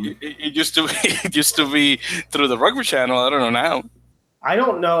 it used to be through the Rugby Channel. I don't know now. I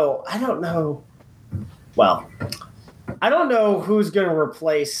don't know. Well, I don't know who's going to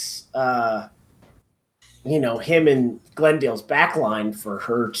replace, him and Glendale's backline for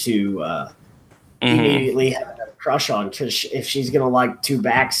her to immediately have a crush on, because if she's gonna like 2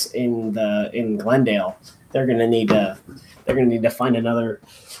 backs in Glendale, they're gonna need to find another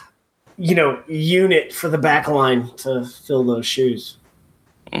unit for the back line to fill those shoes.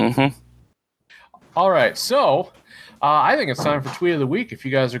 All right, so I think it's time for Tweet of the Week, if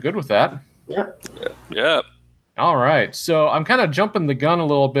you guys are good with that. Yeah. All right, so I'm kind of jumping the gun a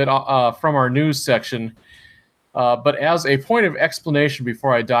little bit from our news section, but as a point of explanation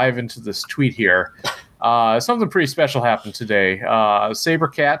before I dive into this tweet here, something pretty special happened today. Houston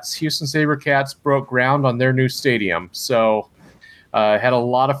SaberCats broke ground on their new stadium. So had a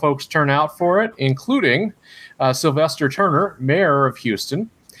lot of folks turn out for it, including Sylvester Turner, mayor of Houston.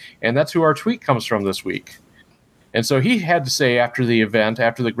 And that's who our tweet comes from this week. And so he had to say after the event,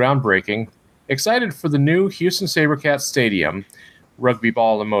 after the groundbreaking, excited for the new Houston SaberCats stadium, rugby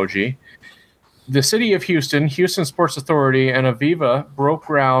ball emoji. The city of Houston, Houston Sports Authority, and Aviva broke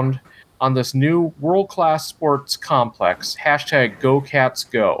ground on this new world-class sports complex,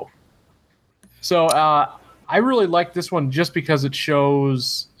 #GoCatsGo. So I really like this one just because it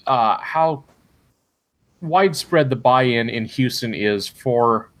shows how widespread the buy-in in Houston is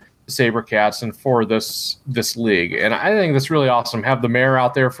for SaberCats and for this league. And I think that's really awesome. Have the mayor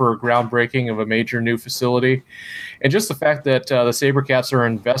out there for a groundbreaking of a major new facility. And just the fact that the SaberCats are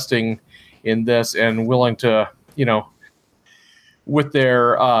investing in this and willing to, with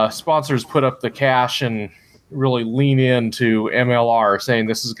their sponsors put up the cash and really lean into MLR, saying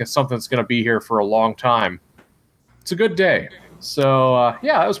this is something that's going to be here for a long time. It's a good day. So,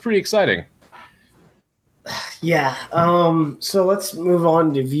 that was pretty exciting. Yeah. So let's move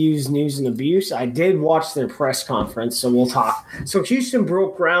on to views, news, and abuse. I did watch their press conference, so we'll talk. So Houston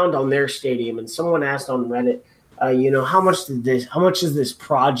broke ground on their stadium, and someone asked on Reddit, how much is this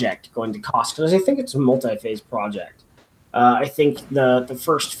project going to cost? Because I think it's a multi-phase project. I think the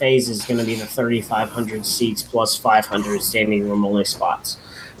first phase is going to be the 3,500 seats plus 500 standing room only spots,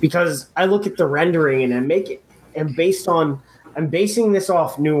 because I look at the rendering and I'm basing this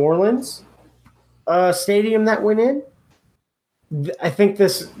off New Orleans stadium that went in. I think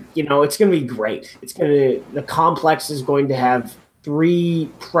this, it's going to be great. The complex is going to have 3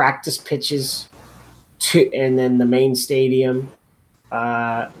 practice pitches, and then the main stadium,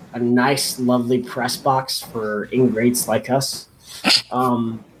 a nice, lovely press box for ingrates like us.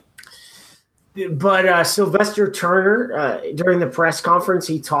 But Sylvester Turner, during the press conference,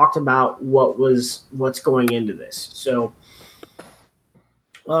 he talked about what's going into this. So,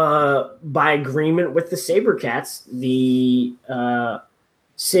 by agreement with the SaberCats, the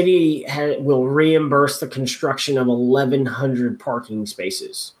city will reimburse the construction of 1,100 parking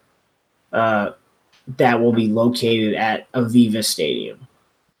spaces that will be located at Aviva Stadium,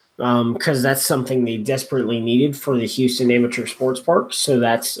 because that's something they desperately needed for the Houston Amateur Sports Park. So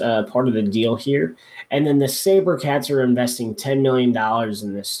that's part of the deal here. And then the SaberCats are investing $10 million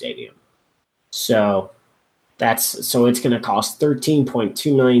in this stadium. So it's going to cost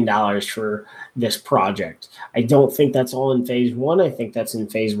 $13.2 million for this project. I don't think that's all in phase 1. I think that's in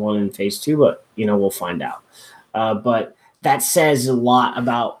phase 1 and phase 2, but we'll find out. But that says a lot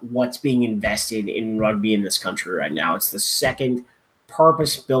about what's being invested in rugby in this country right now. It's the second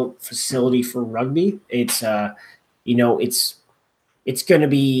purpose-built facility for rugby. It's going to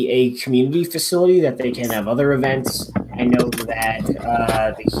be a community facility that they can have other events. I know that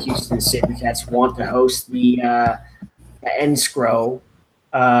the Houston SaberCats want to host the NSCRO,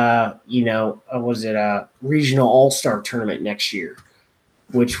 was it a regional all-star tournament next year,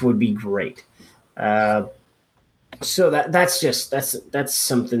 which would be great. So that's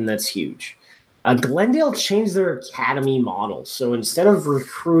something that's huge. Glendale changed their academy model. So instead of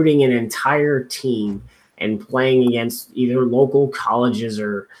recruiting an entire team and playing against either local colleges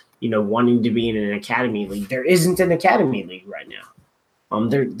or, wanting to be in an academy league, there isn't an academy league right now.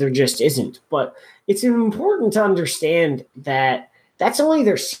 There just isn't. But it's important to understand that that's only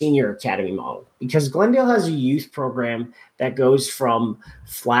their senior academy model, because Glendale has a youth program that goes from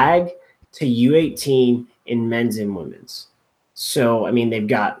flag to U18 in men's and women's. So, they've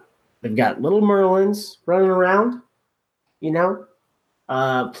got little Merlins running around,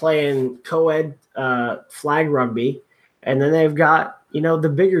 playing co-ed flag rugby. And then they've got,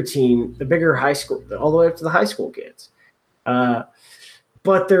 the bigger team, the bigger high school, all the way up to the high school kids.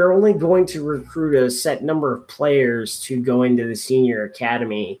 But they're only going to recruit a set number of players to go into the senior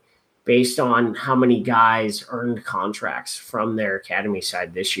academy based on how many guys earned contracts from their academy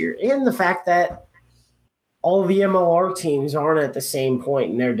side this year. And the fact that all the MLR teams aren't at the same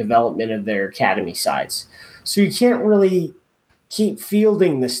point in their development of their academy sides. So you can't really keep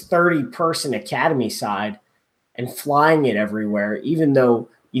fielding this 30-person academy side and flying it everywhere, even though,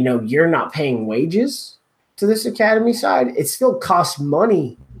 you're not paying wages to this academy side. It still costs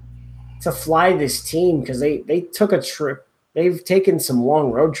money to fly this team, because they took a trip. They've taken some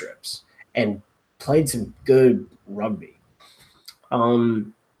long road trips and played some good rugby.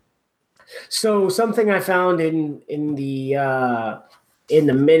 So something I found in the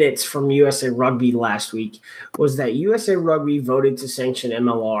minutes from USA Rugby last week was that USA Rugby voted to sanction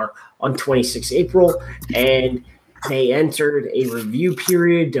MLR on 26 April, and they entered a review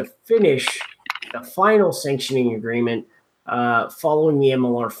period to finish the final sanctioning agreement following the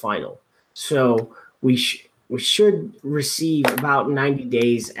MLR final. So we should receive about 90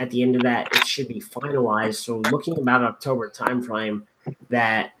 days. At the end of that, it should be finalized. So looking about October timeframe,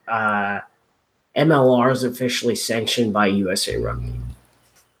 that MLR is officially sanctioned by USA Rugby.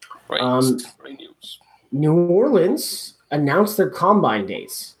 Great news. New Orleans announced their combine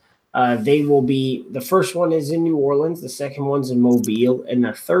dates. They will be, the first one is in New Orleans, the second one's in Mobile, and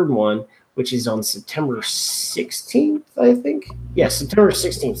the third one, which is on September 16th, I think. Yeah, September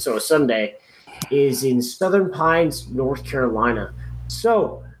 16th, so a Sunday, is in Southern Pines, North Carolina.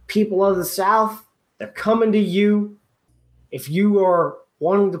 So, people of the South, they're coming to you. If you are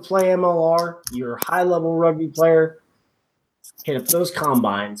wanting to play MLR, you're a high-level rugby player, hit up those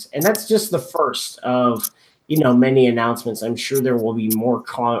combines. And that's just the first of, many announcements. I'm sure there will be more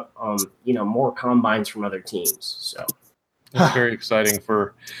more combines from other teams. So it's very exciting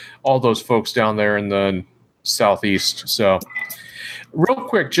for all those folks down there in the Southeast. So real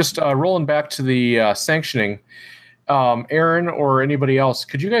quick, just rolling back to the sanctioning, Aaron or anybody else,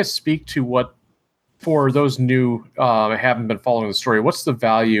 could you guys speak to what, for those new haven't been following the story, what's the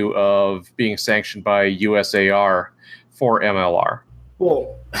value of being sanctioned by USAR for MLR?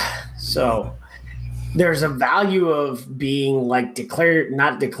 Well, so there's a value of being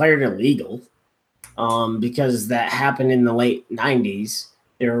not declared illegal. because that happened in the late 90s.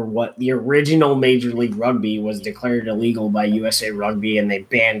 The original Major League Rugby was declared illegal by USA Rugby, and they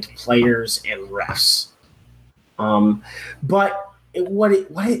banned players and refs. But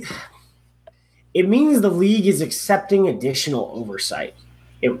it means the league is accepting additional oversight.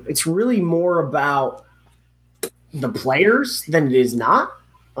 It's really more about the players than it is not,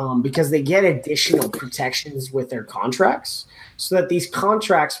 because they get additional protections with their contracts, so that these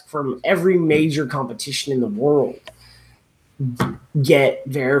contracts from every major competition in the world get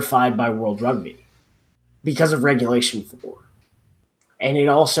verified by World Rugby because of Regulation 4. And it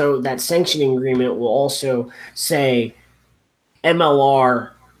also, that sanctioning agreement will also say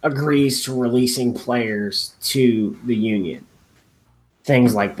MLR agrees to releasing players to the union.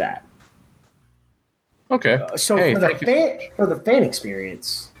 Things like that. Okay. So for the fan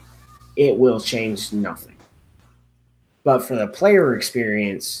experience, it will change nothing. But for the player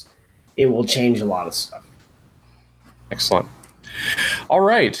experience, it will change a lot of stuff. Excellent. All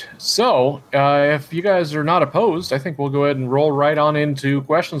right. So if you guys are not opposed, I think we'll go ahead and roll right on into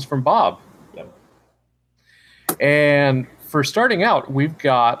questions from Bob. Yep. And for starting out, we've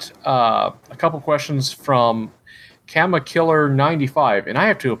got a couple questions from Kama Killer 95, and I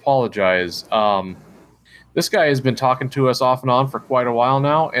have to apologize. This guy has been talking to us off and on for quite a while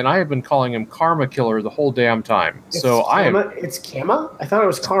now, and I have been calling him Karma Killer the whole damn time. It's Kama? I thought it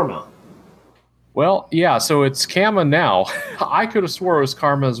was Karma. Well, yeah, so it's Kama now. I could have swore it was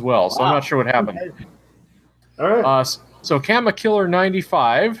Karma as well, so I'm not sure what happened. Okay. All right. So Kama Killer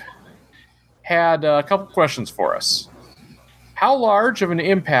 95 had a couple questions for us. How large of an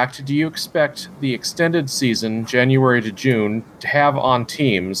impact do you expect the extended season, January to June, to have on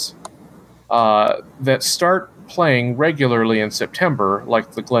teams that start playing regularly in September,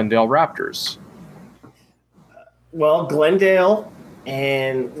 like the Glendale Raptors? Well, Glendale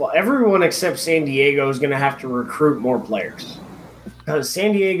and everyone except San Diego is going to have to recruit more players. Because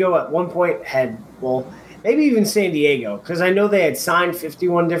San Diego at one point had, maybe even San Diego, because I know they had signed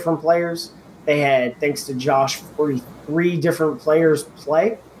 51 different players. They had, thanks to Josh, 43 different players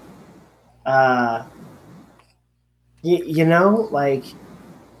play. If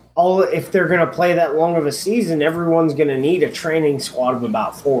they're going to play that long of a season, everyone's going to need a training squad of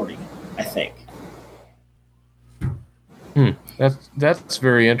about 40, I think. That's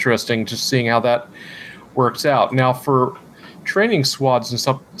very interesting, just seeing how that works out. Now, for training squads and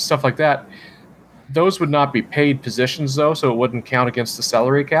stuff like that, those would not be paid positions, though, so it wouldn't count against the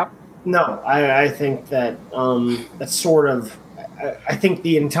salary cap? No, I think that that's sort of – I think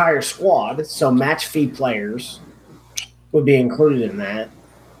the entire squad, so match fee players, would be included in that.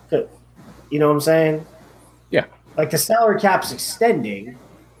 You know what I'm saying? Yeah. Like the salary cap's extending,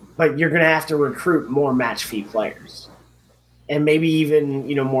 but you're going to have to recruit more match fee players. And maybe even,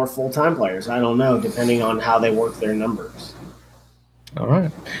 more full-time players. I don't know, depending on how they work their numbers. All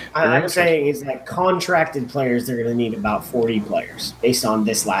right. I'm saying is that contracted players, they're going to need about 40 players based on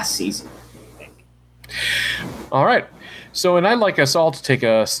this last season, I think. All right. So, and I'd like us all to take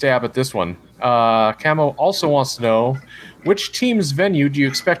a stab at this one. Camo also wants to know, which team's venue do you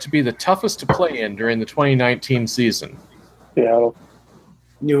expect to be the toughest to play in during the 2019 season? Seattle.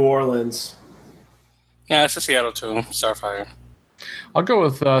 New Orleans. Yeah, it's a Seattle too. Starfire. I'll go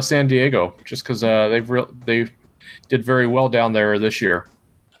with San Diego, just because they did very well down there this year.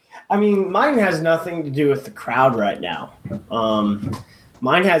 I mean, mine has nothing to do with the crowd right now.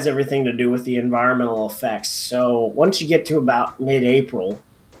 Mine has everything to do with the environmental effects. So once you get to about mid-April,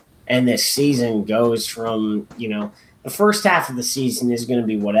 and this season goes from, the first half of the season is going to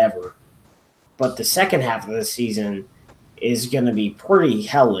be whatever, but the second half of the season is going to be pretty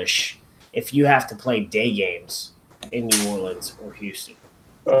hellish if you have to play day games in New Orleans or Houston.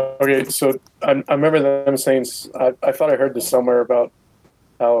 Okay, so I remember them saying, I thought I heard this somewhere about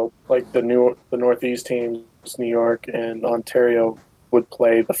how like the Northeast teams, New York and Ontario, would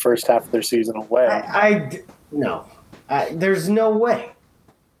play the first half of their season away. No. There's no way.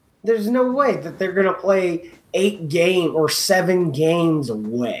 There's no way that they're going to play 7 games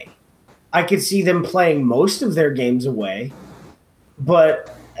away. I could see them playing most of their games away,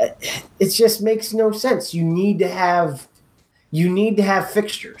 but it just makes no sense. You need to have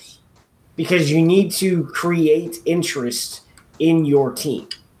fixtures because you need to create interest in your team.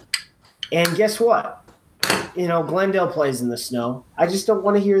 And guess what? Glendale plays in the snow. I just don't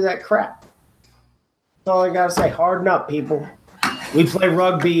want to hear that crap. That's all I got to say. Harden up, people. We play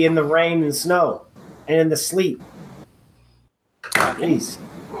rugby in the rain and snow and in the sleet. Please.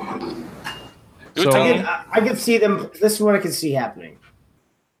 So, I could see them. This is what I could see happening.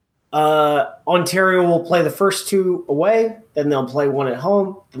 Ontario will play the first 2 away, then they'll play 1 at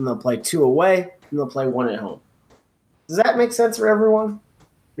home, then they'll play 2 away, and they'll play one at home. Does that make sense for everyone?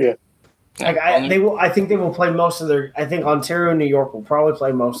 Yeah. Like they will. I think they will play most of their. I think Ontario and New York will probably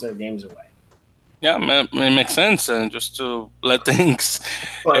play most of their games away. Yeah, it makes sense, and just to let things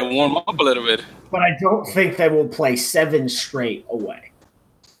warm up a little bit. But I don't think they will play 7 straight away.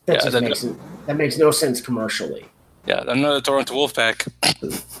 That makes no sense commercially. Yeah, another Toronto Wolfpack.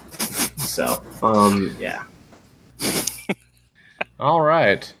 So, yeah. All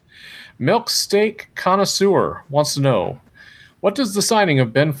right. Milk Steak Connoisseur wants to know, what does the signing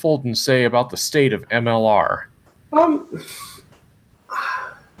of Ben Fulton say about the state of MLR?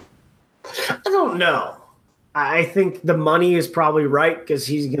 I don't know. I think the money is probably right because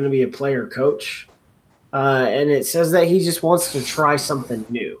he's going to be a player coach. And it says that he just wants to try something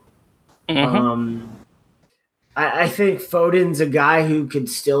new. Mm-hmm. I think Foden's a guy who could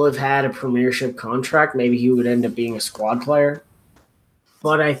still have had a premiership contract. Maybe he would end up being a squad player.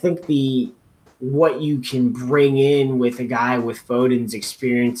 But I think what you can bring in with a guy with Foden's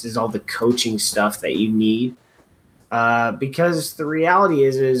experience is all the coaching stuff that you need. Because the reality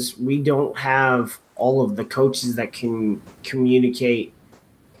is we don't have all of the coaches that can communicate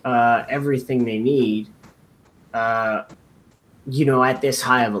everything they need, at this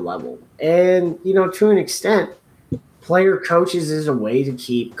high of a level. And, to an extent, player coaches is a way to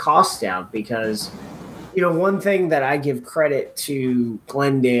keep costs down because, one thing that I give credit to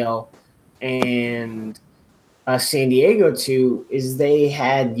Glendale and San Diego to is they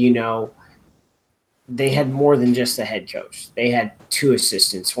had more than just a head coach. They had 2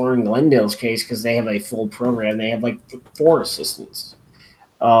 assistants. Or in Glendale's case, because they have a full program, they have 4 assistants.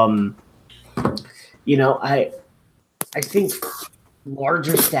 I think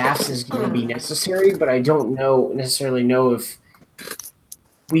larger staffs is going to be necessary, but I don't necessarily know if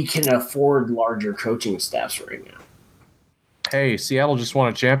we can afford larger coaching staffs right now. Hey, Seattle just won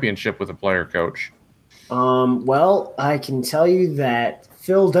a championship with a player coach. Well, I can tell you that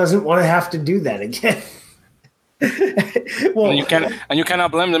Phil doesn't want to have to do that again. Well, and you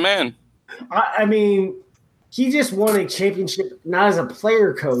cannot blame the man. I mean, he just won a championship not as a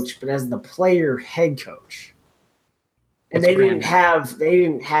player coach, but as the player head coach. And they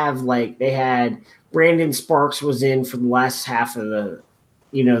had Brandon Sparks was in for the last half of the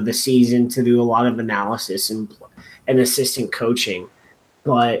season to do a lot of analysis and assistant coaching,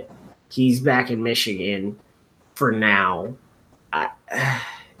 but he's back in Michigan for now.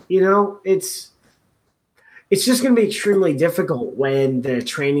 It's just going to be extremely difficult when the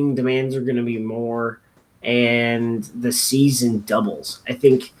training demands are going to be more and the season doubles. I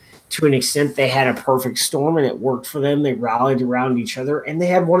think to an extent they had a perfect storm and it worked for them. They rallied around each other and they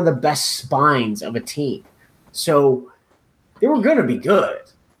had one of the best spines of a team. So they were going to be good.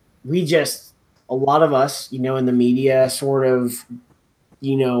 A lot of us, in the media sort of,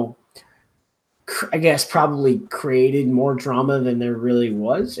 I guess probably created more drama than there really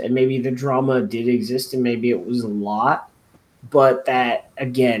was. And maybe the drama did exist and maybe it was a lot. But that,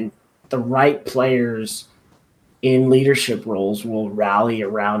 again, the right players in leadership roles will rally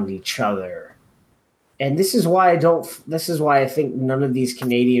around each other. And this is why I think none of these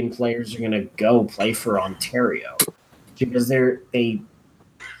Canadian players are going to go play for Ontario because they're a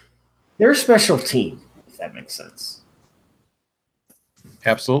special team, if that makes sense.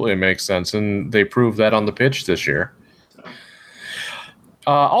 Absolutely, it makes sense, and they proved that on the pitch this year.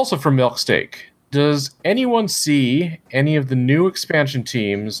 Also from Milk Steak, does anyone see any of the new expansion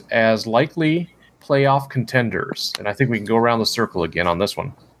teams as likely playoff contenders? And I think we can go around the circle again on this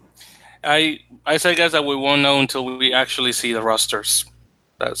one. I say, guys, that we won't know until we actually see the rosters.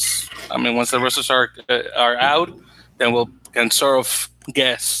 Once the rosters are out, then we can sort of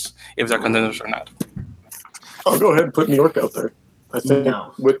guess if they're contenders or not. I'll go ahead and put New York out there. I think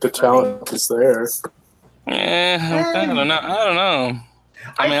with the talent that's there. Yeah, I don't know.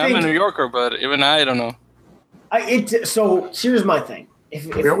 I'm a New Yorker, but even I don't know. So here's my thing. If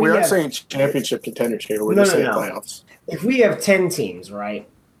we aren't saying championship contenders here. We're just saying playoffs. If we have 10 teams, right?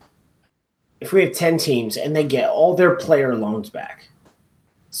 If we have 10 teams and they get all their player loans back,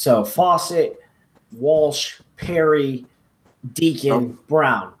 so Fawcett, Walsh, Perry, Deacon,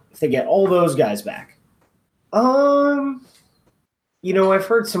 Brown, if they get all those guys back, I've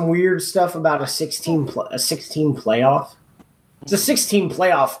heard some weird stuff about a 16 playoff. It's a 16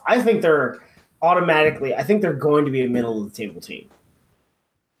 playoff. I think they're going to be a middle of the table team.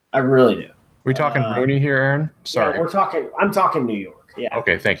 I really do. We talking Rooney here, Aaron? Sorry. Yeah, I'm talking New York. Yeah.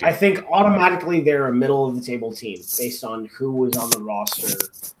 Okay, thank you. I think automatically they're a middle of the table team based on who was on the roster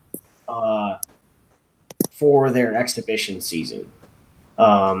for their exhibition season.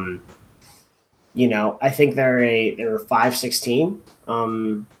 I think they're a 5-6 team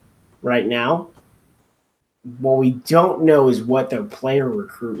right now. what we don't know is what their player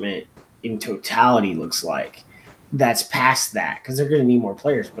recruitment in totality looks like. That's past that, because they're going to need more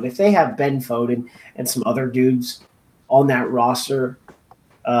players. But if they have Ben Foden and some other dudes on that roster,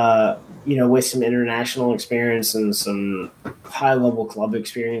 with some international experience and some high-level club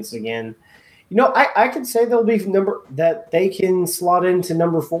experience again, I could say they'll be that they can slot into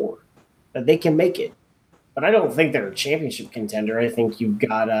number 4, that they can make it. But I don't think they're a championship contender. I think you've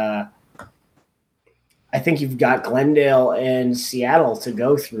got Glendale and Seattle to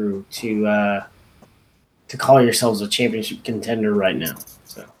go through to call yourselves a championship contender right now.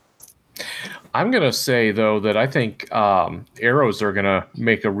 So I'm going to say, though, that I think Arrows are going to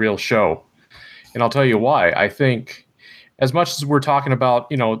make a real show. And I'll tell you why. I think as much as we're talking about,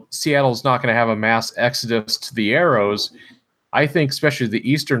 Seattle's not going to have a mass exodus to the Arrows, I think especially the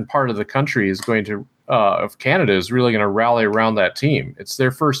eastern part of the country is going to, of Canada, is really going to rally around that team. It's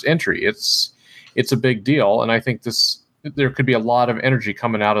their first entry. It's a big deal. And I think there could be a lot of energy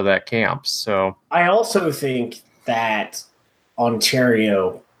coming out of that camp. So I also think that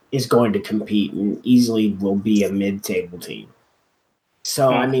Ontario is going to compete and easily will be a mid-table team.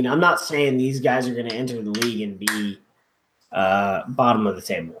 So, I mean, I'm not saying these guys are going to enter the league and be bottom of the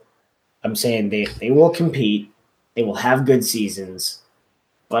table. I'm saying they will compete. They will have good seasons.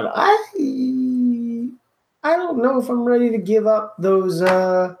 But I don't know if I'm ready to give up those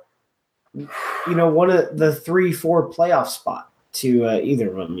one of the 3-4 playoff spot to either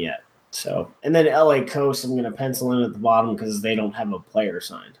of them yet. So, and then LA Coast, I'm going to pencil in at the bottom because they don't have a player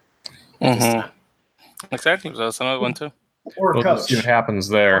signed. Exactly. That's another one too. Or we'll coach. See what happens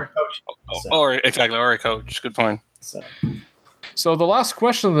there. Or a coach. Good point. So the last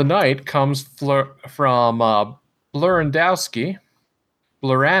question of the night comes from Bluransky.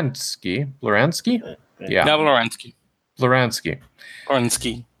 Yeah.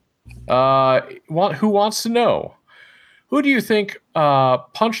 Bluransky. Who wants to know, who do you think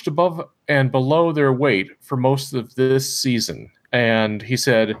punched above and below their weight for most of this season? And he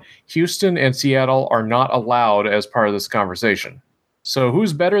said Houston and Seattle are not allowed as part of this conversation. So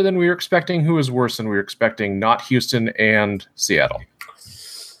who's better than we were expecting? Who is worse than we were expecting? Not Houston and Seattle.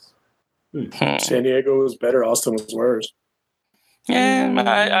 San Diego was better. Austin was worse. Yeah,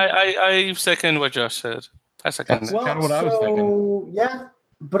 I second what Josh said. I second That's kind of what I was thinking. Yeah,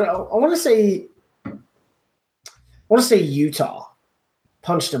 but I want to say Utah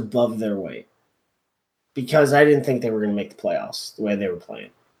punched above their weight because I didn't think they were going to make the playoffs the way they were playing.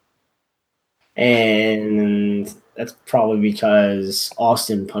 And that's probably because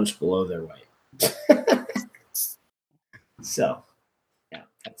Austin punched below their weight. So, yeah,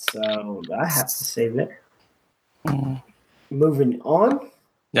 that's what I have to say there. Moving on.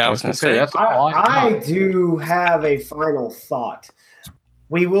 Yeah, I was going to say that's all I do have a final thought.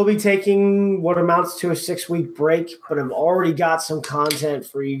 We will be taking what amounts to a 6-week break, but I've already got some content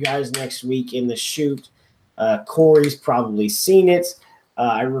for you guys next week in the shoot. Corey's probably seen it.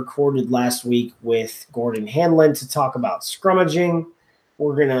 I recorded last week with Gordon Hanlon to talk about scrummaging.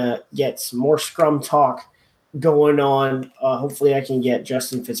 We're going to get some more scrum talk going on. Hopefully I can get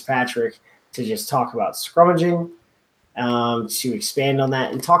Justin Fitzpatrick to just talk about scrummaging, to expand on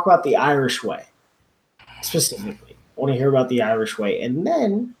that and talk about the Irish way specifically. I want to hear about the Irish way. And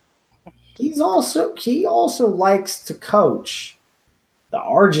then he also likes to coach the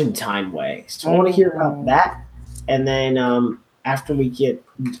Argentine way. So I want to hear about that. And then after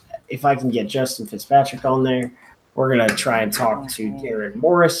if I can get Justin Fitzpatrick on there, we're going to try and talk to Darren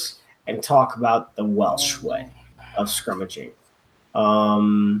Morris and talk about the Welsh way of scrummaging.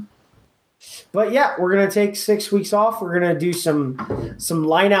 But yeah, we're going to take 6 weeks off. We're going to do some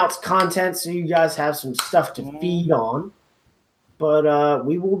lineouts content so you guys have some stuff to feed on. But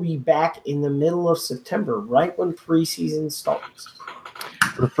we will be back in the middle of September, right when preseason starts.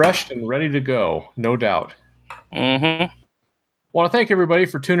 Refreshed and ready to go, no doubt. Mm-hmm. Want to thank everybody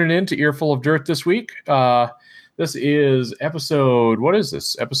for tuning in to Earful of Dirt this week. This is episode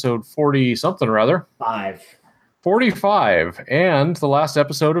 40-something or other. 45, and the last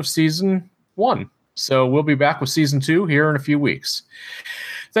episode of season 1. So we'll be back with season 2 here in a few weeks.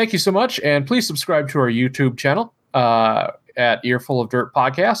 Thank you so much, and please subscribe to our YouTube channel at Earful of Dirt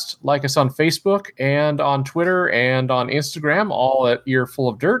Podcast. Like us on Facebook and on Twitter and on Instagram, all at Earful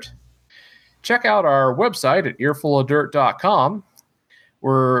of Dirt. Check out our website at earfulofdirt.com.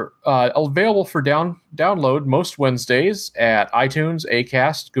 We're available for download most Wednesdays at iTunes,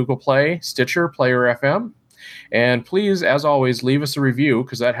 Acast, Google Play, Stitcher, Player FM. And please, as always, leave us a review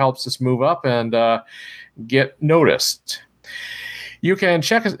because that helps us move up and get noticed. You can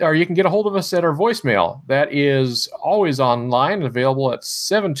check us, or you can get a hold of us at our voicemail. That is always online, available at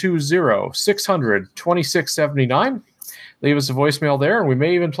 720-600-2679. Leave us a voicemail there, and we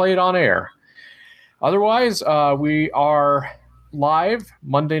may even play it on air. Otherwise, we are live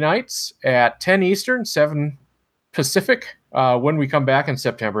Monday nights at 10 Eastern, 7 Pacific, when we come back in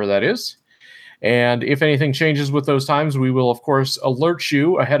September, that is. And if anything changes with those times, we will, of course, alert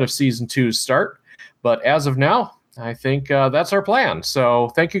you ahead of Season 2's start. But as of now, I think that's our plan. So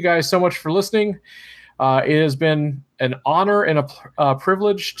thank you guys so much for listening. It has been an honor and a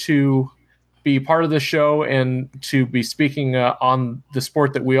privilege to be part of this show and to be speaking on the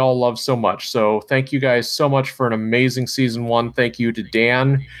sport that we all love so much. So thank you guys so much for an amazing Season 1. Thank you to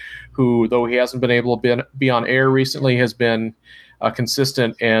Dan, who, though he hasn't been able to be on air recently, has been a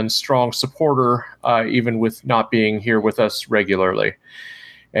consistent and strong supporter, even with not being here with us regularly.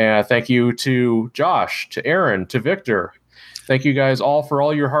 And thank you to Josh, to Aaron, to Victor. Thank you guys all for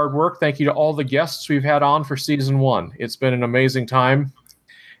all your hard work. Thank you to all the guests we've had on for Season 1. It's been an amazing time.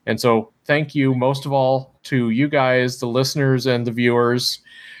 And so thank you most of all to you guys, the listeners and the viewers,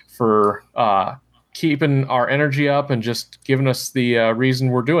 for keeping our energy up and just giving us the reason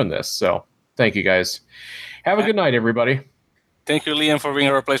we're doing this. So thank you guys. Have a good night, everybody. Thank you, Liam, for being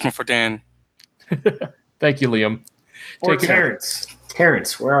a replacement for Dan. Thank you, Liam. Or Terrence.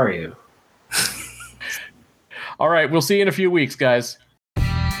 Terrence, where are you? All right, we'll see you in a few weeks, guys.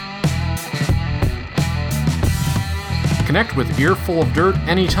 Connect with Earful of Dirt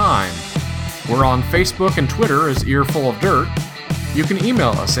anytime. We're on Facebook and Twitter as Earful of Dirt. You can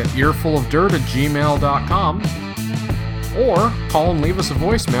email us at earfulofdirt@gmail.com or call and leave us a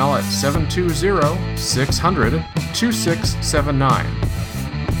voicemail at 720-600-2679.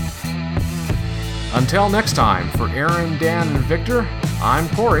 Until next time, for Aaron, Dan, and Victor, I'm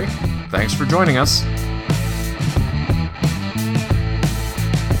Corey. Thanks for joining us.